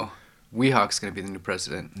that. No. Weehawk's going to be the new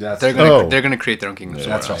president. That's they're right. going they're going to create their own kingdom.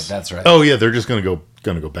 somewhere That's right. else. That's right. Oh yeah, they're just going to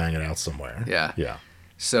go bang it out somewhere. Yeah. Yeah.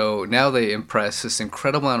 So now they impress this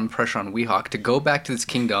incredible amount of pressure on Weehawk to go back to this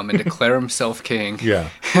kingdom and declare himself king. Yeah.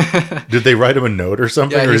 Did they write him a note or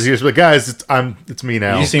something, Yeah, or is he just like, guys, it's me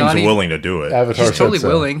now? He seems not even- willing to do it. Avatar He's totally said so.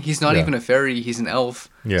 willing. He's not Yeah. even a fairy. He's an elf.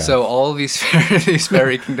 Yeah. So all of these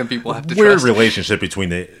fairy kingdom people have to Weird trust. relationship between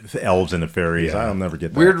the elves and the fairies. Yeah. I'll never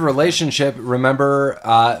get that. Weird relationship. Remember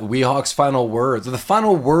Weehawk's final words? The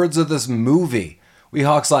final words of this movie.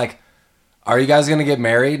 Weehawk's like, are you guys going to get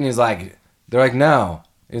married? And they're like, no.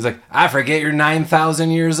 He's like, I forget you're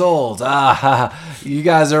 9,000 years old. You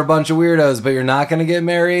guys are a bunch of weirdos, but you're not going to get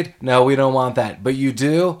married? No, we don't want that. But you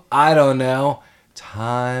do? I don't know.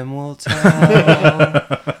 Time will tell.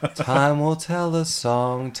 Time will tell the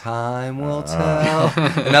song. Time will tell.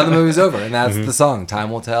 And now the movie's over, and that's the song. Time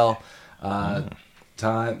will tell.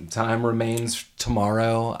 Time remains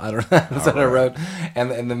tomorrow. I don't know. That's what I wrote.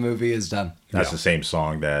 And the movie is done. That's the same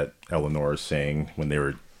song that Elinore sang when they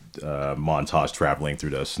were montage traveling through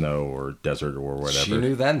the snow or desert or whatever. She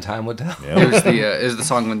knew then. Time would tell. Yeah. It was the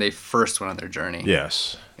song when they first went on their journey.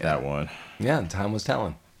 Yes, that one. Yeah, and time was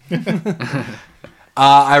telling.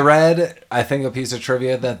 I read, I think, a piece of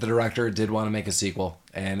trivia that the director did want to make a sequel,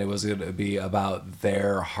 and it was going to be about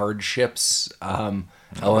their hardships,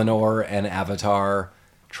 Elinore and Avatar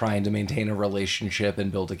trying to maintain a relationship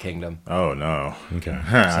and build a kingdom. Oh no. Okay.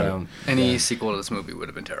 So Any sequel to this movie would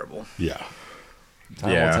have been terrible. Yeah.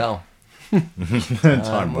 time Yeah. will tell.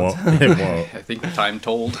 Time won't. It won't. I think the time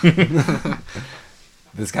told.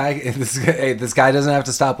 This guy doesn't have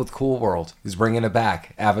to stop with Cool World. He's bringing it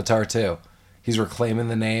back. Avatar 2. He's reclaiming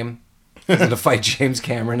the name. He's going to fight James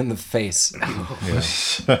Cameron in the face.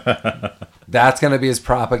 That's going to be his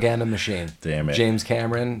propaganda machine. Damn it. James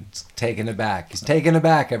Cameron's taking it back. He's taking it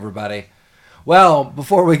back, everybody. Well,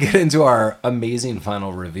 before we get into our amazing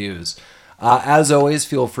final reviews, as always,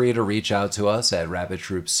 feel free to reach out to us at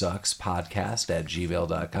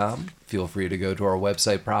rabbittroopsuckspodcast@gmail.com. Feel free to go to our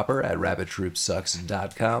website proper at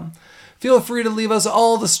rabbittroopsucks.com. Feel free to leave us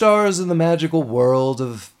all the stars in the magical world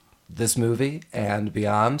of this movie and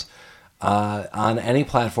beyond on any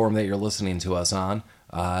platform that you're listening to us on.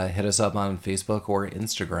 Hit us up on Facebook or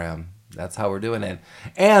Instagram. That's how we're doing it.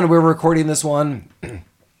 And we're recording this one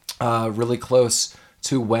really close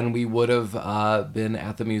to when we would have been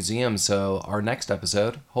at the museum. So our next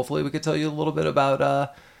episode, hopefully we could tell you a little bit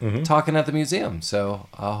about talking at the museum. So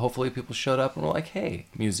hopefully people showed up and were like, hey,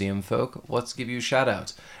 museum folk, let's give you a shout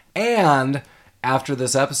out. And after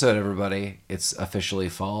this episode, everybody, it's officially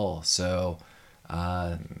fall. So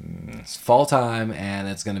it's fall time, and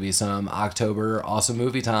it's going to be some October awesome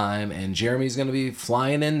movie time, and Jeremy's going to be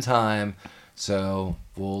flying in time. So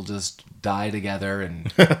we'll just die together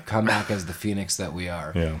and come back as the phoenix that we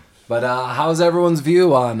are. Yeah. But how's everyone's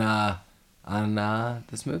view on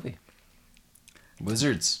this movie?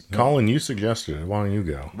 Wizards. Collin, you suggested it. Why don't you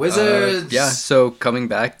go? Wizards. Yeah. So coming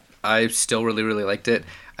back, I still really, really liked it.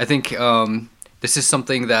 I think this is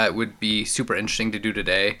something that would be super interesting to do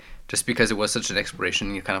today, just because it was such an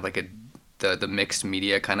exploration, kind of like the mixed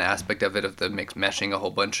media kind of aspect of it, of the meshing a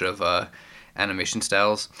whole bunch of animation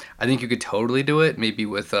styles. I think you could totally do it, maybe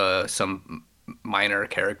with some minor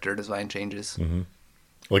character design changes. Mm-hmm.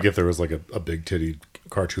 Like if there was like a big titty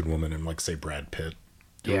cartoon woman and like say Brad Pitt,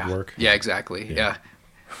 it would work. Yeah, exactly. Yeah.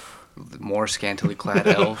 More scantily clad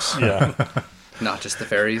elves. Yeah. Not just the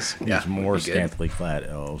fairies. There's more scantily clad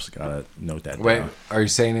elves. Gotta note that Wait, down. are you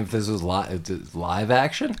saying if this was live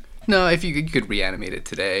action? No, if you could reanimate it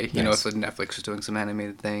today, you know, Nice. if Netflix was doing some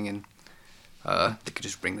animated thing, and they could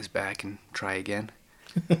just bring this back and try again.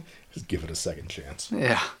 Just give it a second chance.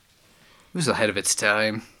 Yeah. It was ahead of its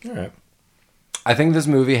time. All right. I think this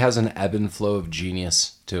movie has an ebb and flow of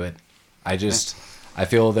genius to it. I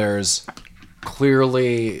feel there's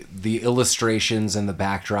clearly the illustrations and the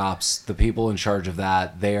backdrops, the people in charge of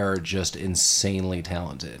that, they are just insanely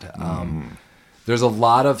talented. There's a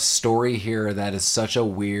lot of story here that is such a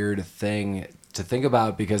weird thing to think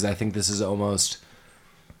about, because I think this is almost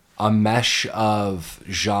a mesh of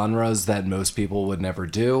genres that most people would never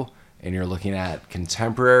do. And you're looking at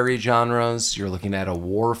contemporary genres, you're looking at a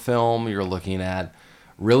war film, you're looking at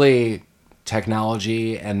really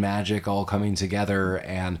technology and magic all coming together,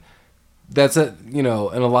 and that's in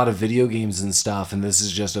a lot of video games and stuff, and this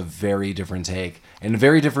is just a very different take and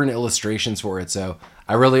very different illustrations for it. So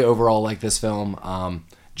I really overall like this film.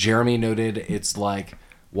 Jeremy noted it's like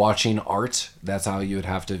watching art. That's how you would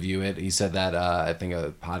have to view it. He said that I think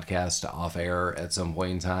a podcast off air at some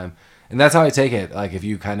point in time, and that's how I take it. Like if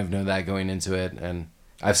you kind of know that going into it, and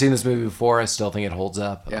I've seen this movie before, I still think it holds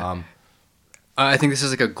up. Yeah. I think this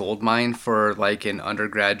is like a gold mine for like an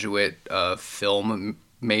undergraduate film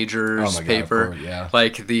majors paper. Yeah.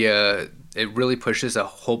 Like it really pushes a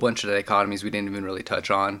whole bunch of dichotomies we didn't even really touch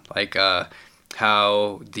on, like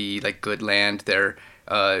how the like good land, their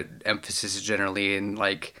emphasis is generally in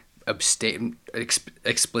like explicitly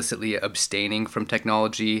abstaining from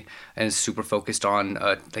technology, and is super focused on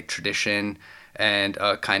like tradition and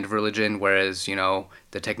kind of religion, whereas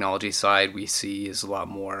the technology side we see is a lot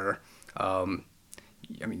more has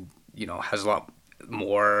a lot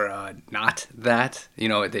more not that.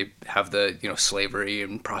 They have the slavery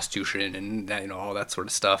and prostitution and that, all that sort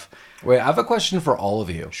of stuff. Wait, I have a question for all of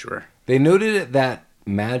you. Sure. They noted that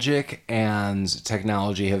magic and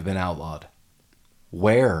technology have been outlawed.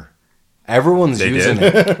 Where? Everyone's using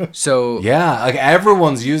it. So yeah, like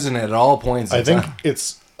everyone's using it at all points. I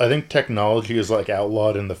think technology is like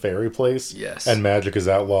outlawed in the fairy place. Yes. And magic is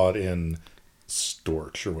outlawed in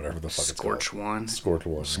Storch or whatever the fuck it's called. Scorch One. Scorch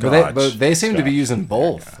One. But they seem to be using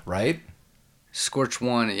both, right? Scorch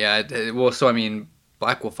One, yeah. Well, so I mean,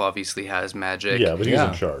 Blackwolf obviously has magic. Yeah, but he's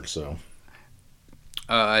in charge, so.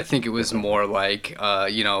 I think it was more like,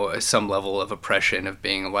 some level of oppression of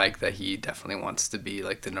being like that he definitely wants to be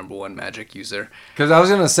like the number one magic user. Because I was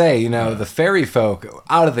going to say, the fairy folk,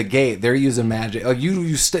 out of the gate, they're using magic. Like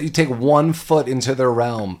you take 1 foot into their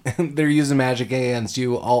realm, and they're using magic against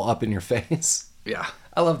you all up in your face. Yeah.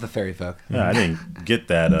 I love the fairy folk. Yeah, I didn't get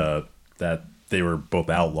that that they were both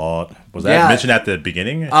outlawed. Was that mentioned at the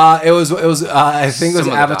beginning? It was. I think it was Some of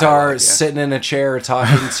the Avatar dialogue, sitting in a chair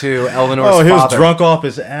talking to Elinor's father. He was drunk off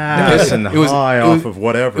his ass and high off of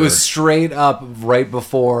whatever. It was straight up right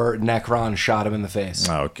before Necron shot him in the face.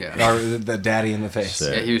 Okay. Or the daddy in the face.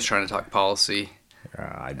 Sick. Yeah, he was trying to talk policy.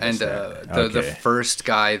 The first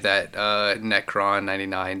guy that Necron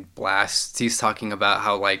 99 blasts, he's talking about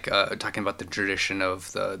how talking about the tradition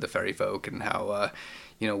of the fairy folk and how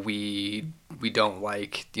we don't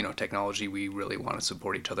like technology. We really want to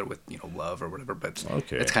support each other with love or whatever. But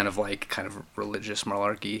it's kind of religious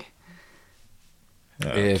malarkey.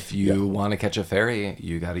 If you want to catch a fairy,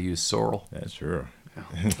 you got to use sorrel. That's true.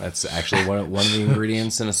 That's actually one of the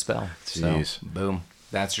ingredients in a spell. Jeez. So, boom.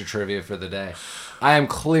 That's your trivia for the day. I am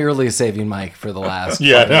clearly saving Mike for the last.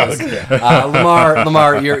 Lamar,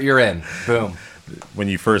 you're in. Boom. When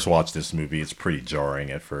you first watch this movie, it's pretty jarring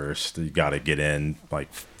at first. You got to get in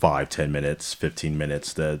 5, 10 minutes, 15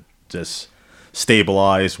 minutes to just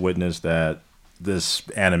stabilize, witness that this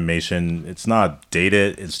animation, it's not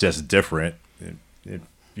dated, it's just different. If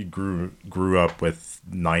you grew up with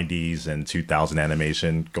 90s and 2000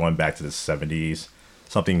 animation, going back to the 70s,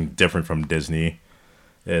 something different from Disney,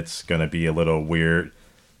 it's going to be a little weird,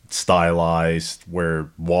 stylized,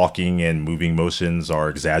 where walking and moving motions are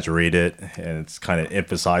exaggerated, and it's kind of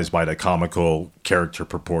emphasized by the comical character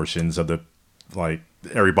proportions of the,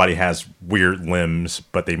 everybody has weird limbs,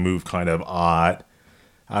 but they move kind of odd.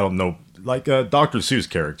 I don't know, like a Dr. Seuss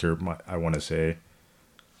character, I want to say.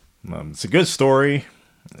 It's a good story.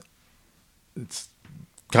 It's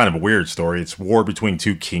kind of a weird story. It's war between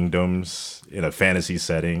two kingdoms in a fantasy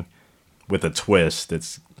setting with a twist.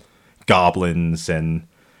 It's goblins and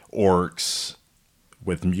orcs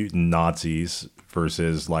with mutant Nazis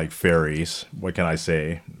versus fairies. What can I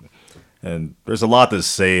say? And there's a lot to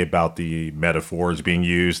say about the metaphors being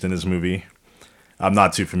used in this movie. I'm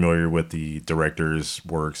not too familiar with the director's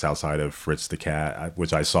works outside of Fritz the Cat,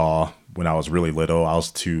 which I saw when I was really little. I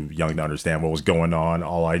was too young to understand what was going on.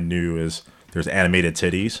 All I knew is there's animated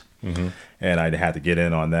titties, and I had to get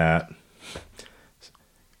in on that.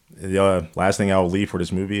 The last thing I'll leave for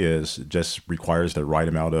this movie is it just requires the right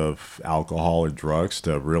amount of alcohol and drugs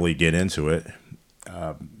to really get into it.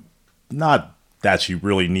 Not that you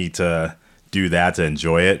really need to do that to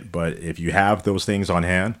enjoy it, but if you have those things on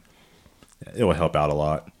hand, it will help out a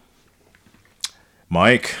lot.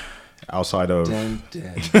 Mike, outside of... Dun,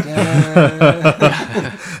 dun,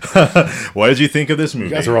 dun. What did you think of this movie?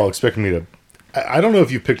 You guys are all expecting me to... I don't know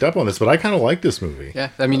if you picked up on this, but I kind of like this movie. Yeah,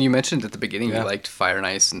 I mean, you mentioned at the beginning you liked Fire and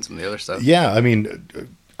Ice and some of the other stuff. Yeah, I mean,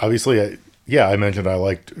 obviously, I mentioned I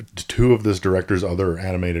liked 2 of this director's other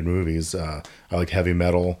animated movies. I like Heavy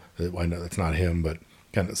Metal. I know it's not him, but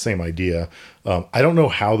kind of the same idea. I don't know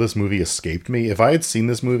how this movie escaped me. If I had seen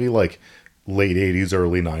this movie late 80s,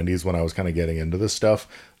 early 90s when I was kind of getting into this stuff,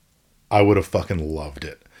 I would have fucking loved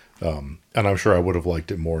it. And I'm sure I would have liked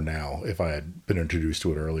it more now if I had been introduced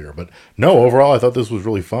to it earlier. But no, overall, I thought this was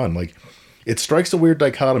really fun. It strikes a weird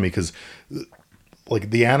dichotomy because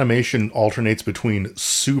the animation alternates between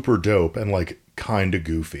super dope and kind of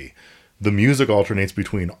goofy. The music alternates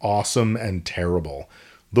between awesome and terrible.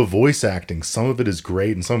 The voice acting, some of it is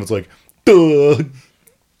great and some of it's duh,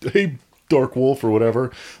 hey, Dark Wolf or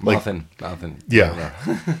whatever. Nothing. Yeah.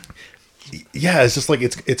 Yeah, it's just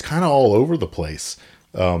it's kind of all over the place.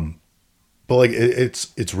 But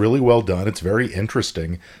it's really well done. It's very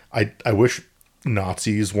interesting. I wish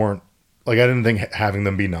Nazis weren't I didn't think having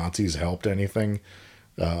them be Nazis helped anything.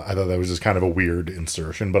 I thought that was just kind of a weird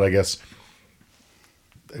insertion, but I guess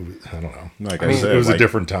I don't know. It was a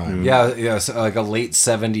different time. Yeah, so a late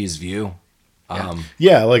 70s view. I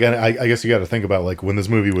guess you got to think about when this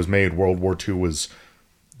movie was made, World War II was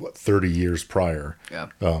 30 years prior. Yeah.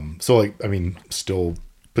 Still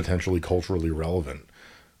potentially culturally relevant,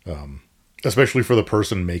 especially for the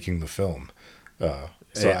person making the film.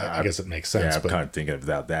 I guess it makes sense. Yeah, I'm kind of thinking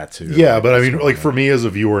about that too. Yeah, but for me as a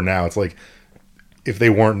viewer now, it's if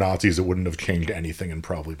they weren't Nazis, it wouldn't have changed anything and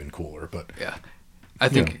probably been cooler. But yeah, I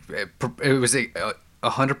think it was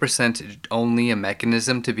 100% only a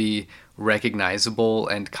mechanism to be recognizable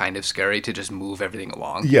and kind of scary to just move everything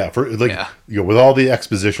along. Yeah, with all the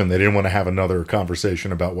exposition, they didn't want to have another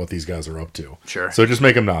conversation about what these guys are up to. Sure. So just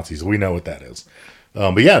make them Nazis. We know what that is.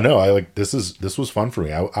 But yeah, no, this was fun for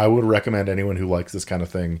me. I would recommend anyone who likes this kind of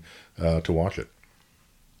thing to watch it.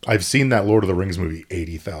 I've seen that Lord of the Rings movie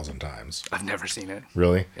 80,000 times. I've never seen it.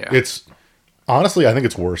 Really? Yeah. It's honestly, I think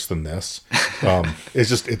it's worse than this.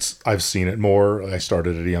 I've seen it more. I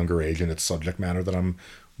started at a younger age, and it's subject matter that I'm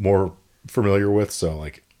more familiar with. So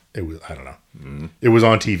it was, I don't know. Mm-hmm. It was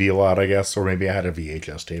on TV a lot, I guess, or maybe I had a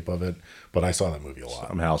VHS tape of it, but I saw that movie a lot.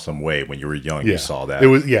 Somehow, some way, when you were young, you saw that.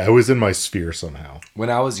 It was in my sphere somehow. When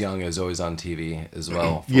I was young, it was always on TV as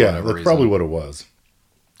well. That's probably what it was.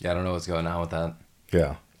 Yeah, I don't know what's going on with that.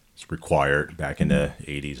 Yeah. It's required back in the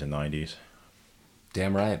 80s and 90s.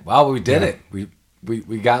 Damn right. Wow, we did it.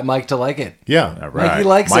 we got Mike to like it. Yeah. All right. Mikey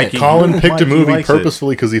likes it. Colin picked Mikey a movie likes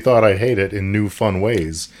purposefully because he thought I'd hate it in new, fun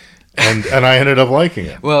ways. And I ended up liking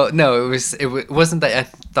it. Well, no, it wasn't that I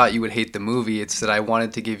thought you would hate the movie. It's that I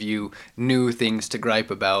wanted to give you new things to gripe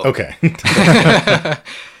about. Okay.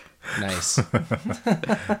 Nice.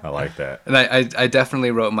 I like that. And I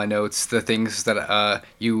definitely wrote in my notes the things that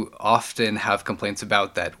you often have complaints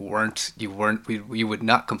about that you would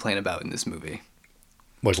not complain about in this movie.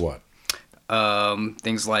 Like what?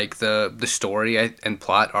 Things like the story and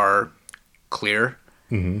plot are clear.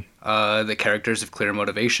 Mm-hmm. The characters have clear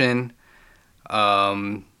motivation.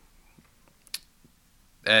 And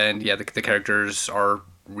yeah, the characters are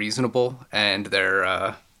reasonable, and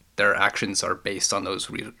their actions are based on those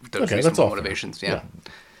reasonable motivations. Yeah.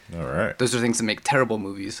 All right. Those are things that make terrible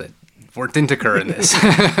movies that didn't occur in this.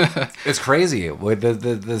 It's crazy.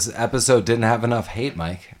 This episode didn't have enough hate,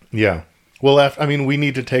 Mike. Yeah. Well, we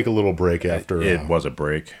need to take a little break after. It was a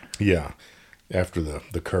break. Yeah. After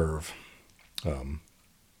the curve.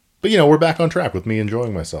 But, we're back on track with me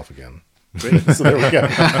enjoying myself again. So there we go.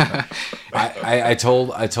 I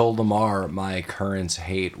told La-Mar my current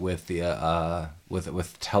hate with the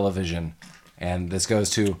with television, and this goes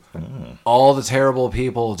to all the terrible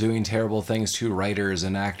people doing terrible things to writers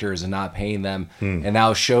and actors and not paying them, and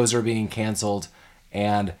now shows are being canceled.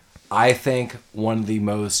 And I think one of the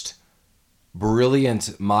most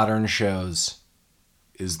brilliant modern shows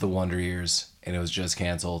is The Wonder Years, and it was just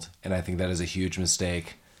canceled, and I think that is a huge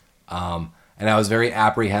mistake. And I was very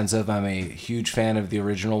apprehensive. I'm a huge fan of the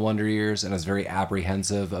original Wonder Years, and I was very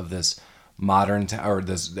apprehensive of this modern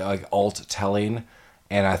this alt telling,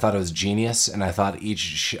 and I thought it was genius, and I thought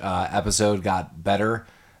each episode got better.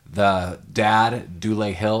 The dad,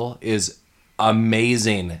 Dule Hill, is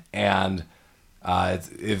amazing, and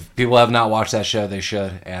if people have not watched that show, they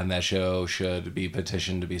should, and that show should be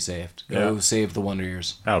petitioned to be saved. Go save the Wonder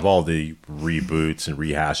Years. Out of all the reboots and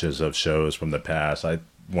rehashes of shows from the past, I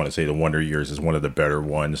want to say the Wonder Years is one of the better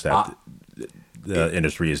ones that the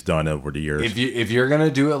industry has done over the years. If you're gonna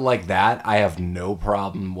do it like that, I have no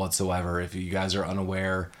problem whatsoever. If you guys are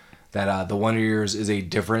unaware that the Wonder Years is a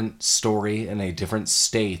different story in a different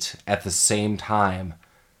state at the same time,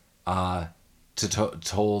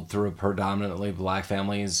 told through a predominantly black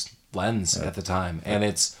family's lens at the time, and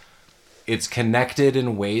it's connected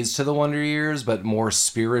in ways to the Wonder Years, but more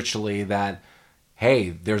spiritually that,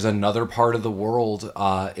 hey, there's another part of the world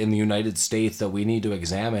in the United States that we need to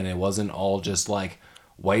examine. It wasn't all just like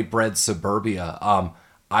white bread suburbia.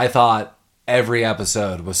 I thought every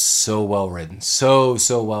episode was so well written, so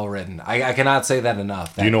well written. I cannot say that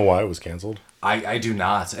enough. Do you know why it was canceled? I do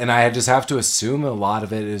not, and I just have to assume a lot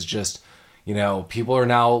of it is just, people are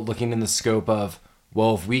now looking in the scope of,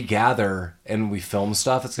 well, if we gather and we film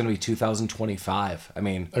stuff, it's going to be 2025. I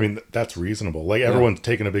mean, that's reasonable. Like, everyone's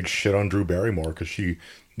taking a big shit on Drew Barrymore because she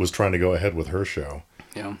was trying to go ahead with her show.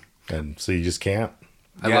 Yeah. And so you just can't.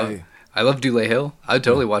 I love Dule Hill. I'd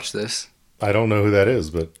totally watch this. I don't know who that is,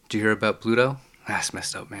 but... Do you hear about Pluto? That's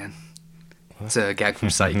messed up, man. It's a gag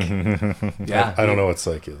from Psych. Yeah. I don't know what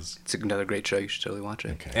Psych is. It's another great show. You should totally watch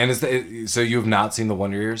it. Okay. And so you have not seen The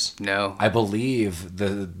Wonder Years? No. I believe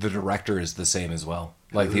the director is the same as well.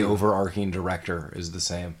 Like, the overarching director is the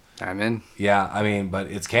same. I'm in. Yeah,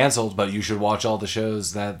 but it's canceled, but you should watch all the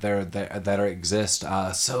shows that exist.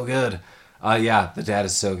 So good. The dad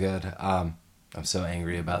is so good. I'm so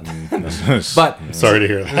angry about that. But sorry to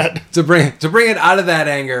hear that. To bring it out of that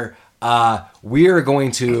anger, we are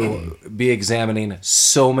going to be examining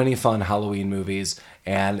so many fun Halloween movies,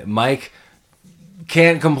 and Mike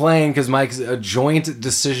can't complain because Mike's a joint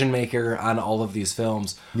decision maker on all of these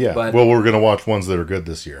films. Yeah. But, well, we're gonna watch ones that are good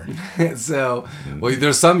this year. So,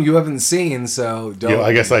 there's some you haven't seen, so don't. Yeah,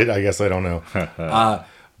 I guess I don't know.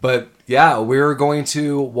 But yeah, we're going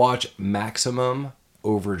to watch Maximum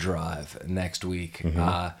Overdrive next week.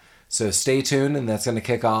 So stay tuned, and that's going to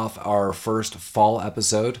kick off our first fall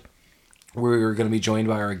episode. We're going to be joined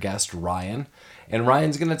by our guest Ryan, and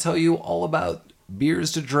Ryan's going to tell you all about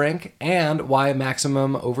beers to drink and why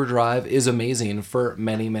Maximum Overdrive is amazing for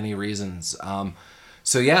many, many reasons.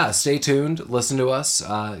 So yeah, stay tuned. Listen to us.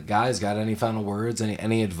 Guys, got any final words?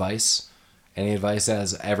 Any advice? Any advice,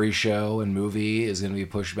 as every show and movie is going to be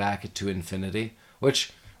pushed back to infinity,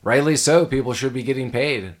 which rightly so, people should be getting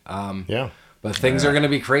paid. But things are going to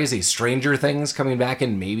be crazy. Stranger Things coming back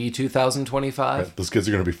in maybe 2025. Those kids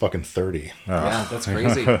are going to be fucking 30. Yeah, that's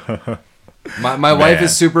crazy. My wife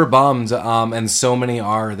is super bummed, and so many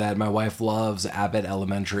are, that my wife loves Abbott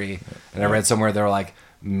Elementary. And I read somewhere they were like,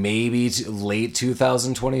 maybe late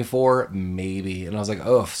 2024, maybe. And I was like,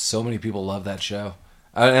 oof, so many people love that show.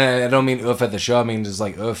 I don't mean oof at the show. I mean just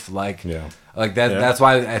like oof. Like, Like that. Yeah. That's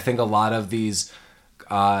why I think a lot of these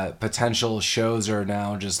potential shows are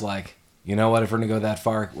now just like, you know what? If we're gonna go that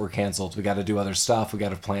far, we're canceled. We got to do other stuff. We got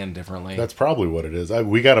to plan differently. That's probably what it is.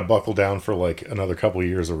 We got to buckle down for like another couple of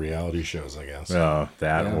years of reality shows, I guess.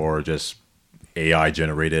 Or just AI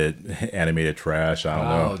generated animated trash. I don't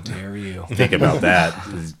know. How dare you? Think about that.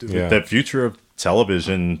 The future of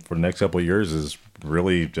television for the next couple of years is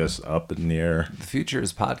really just up in the air. The future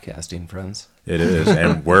is podcasting, friends. It is,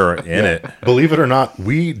 and we're in it. Believe it or not,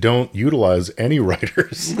 we don't utilize any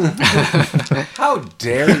writers. How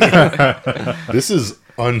dare you? This is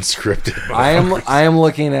unscripted. I am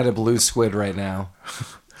looking at a blue squid right now.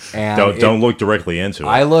 And don't look directly into it.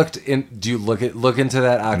 I looked in. Do you look into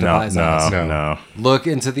that octopi's eyes? No. Look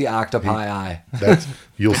into the octopi eye.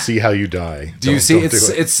 You'll see how you die. Do you see?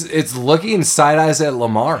 It's looking side eyes at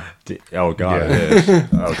La-Mar. Oh God, it is.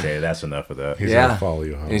 Okay, that's enough of that. He's gonna follow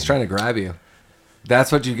you home. And he's trying to grab you.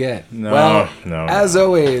 That's what you get. No. As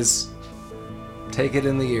always, take it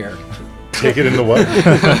in the ear. Take it in the what?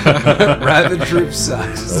 Rabid troop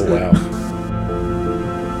size. Oh wow.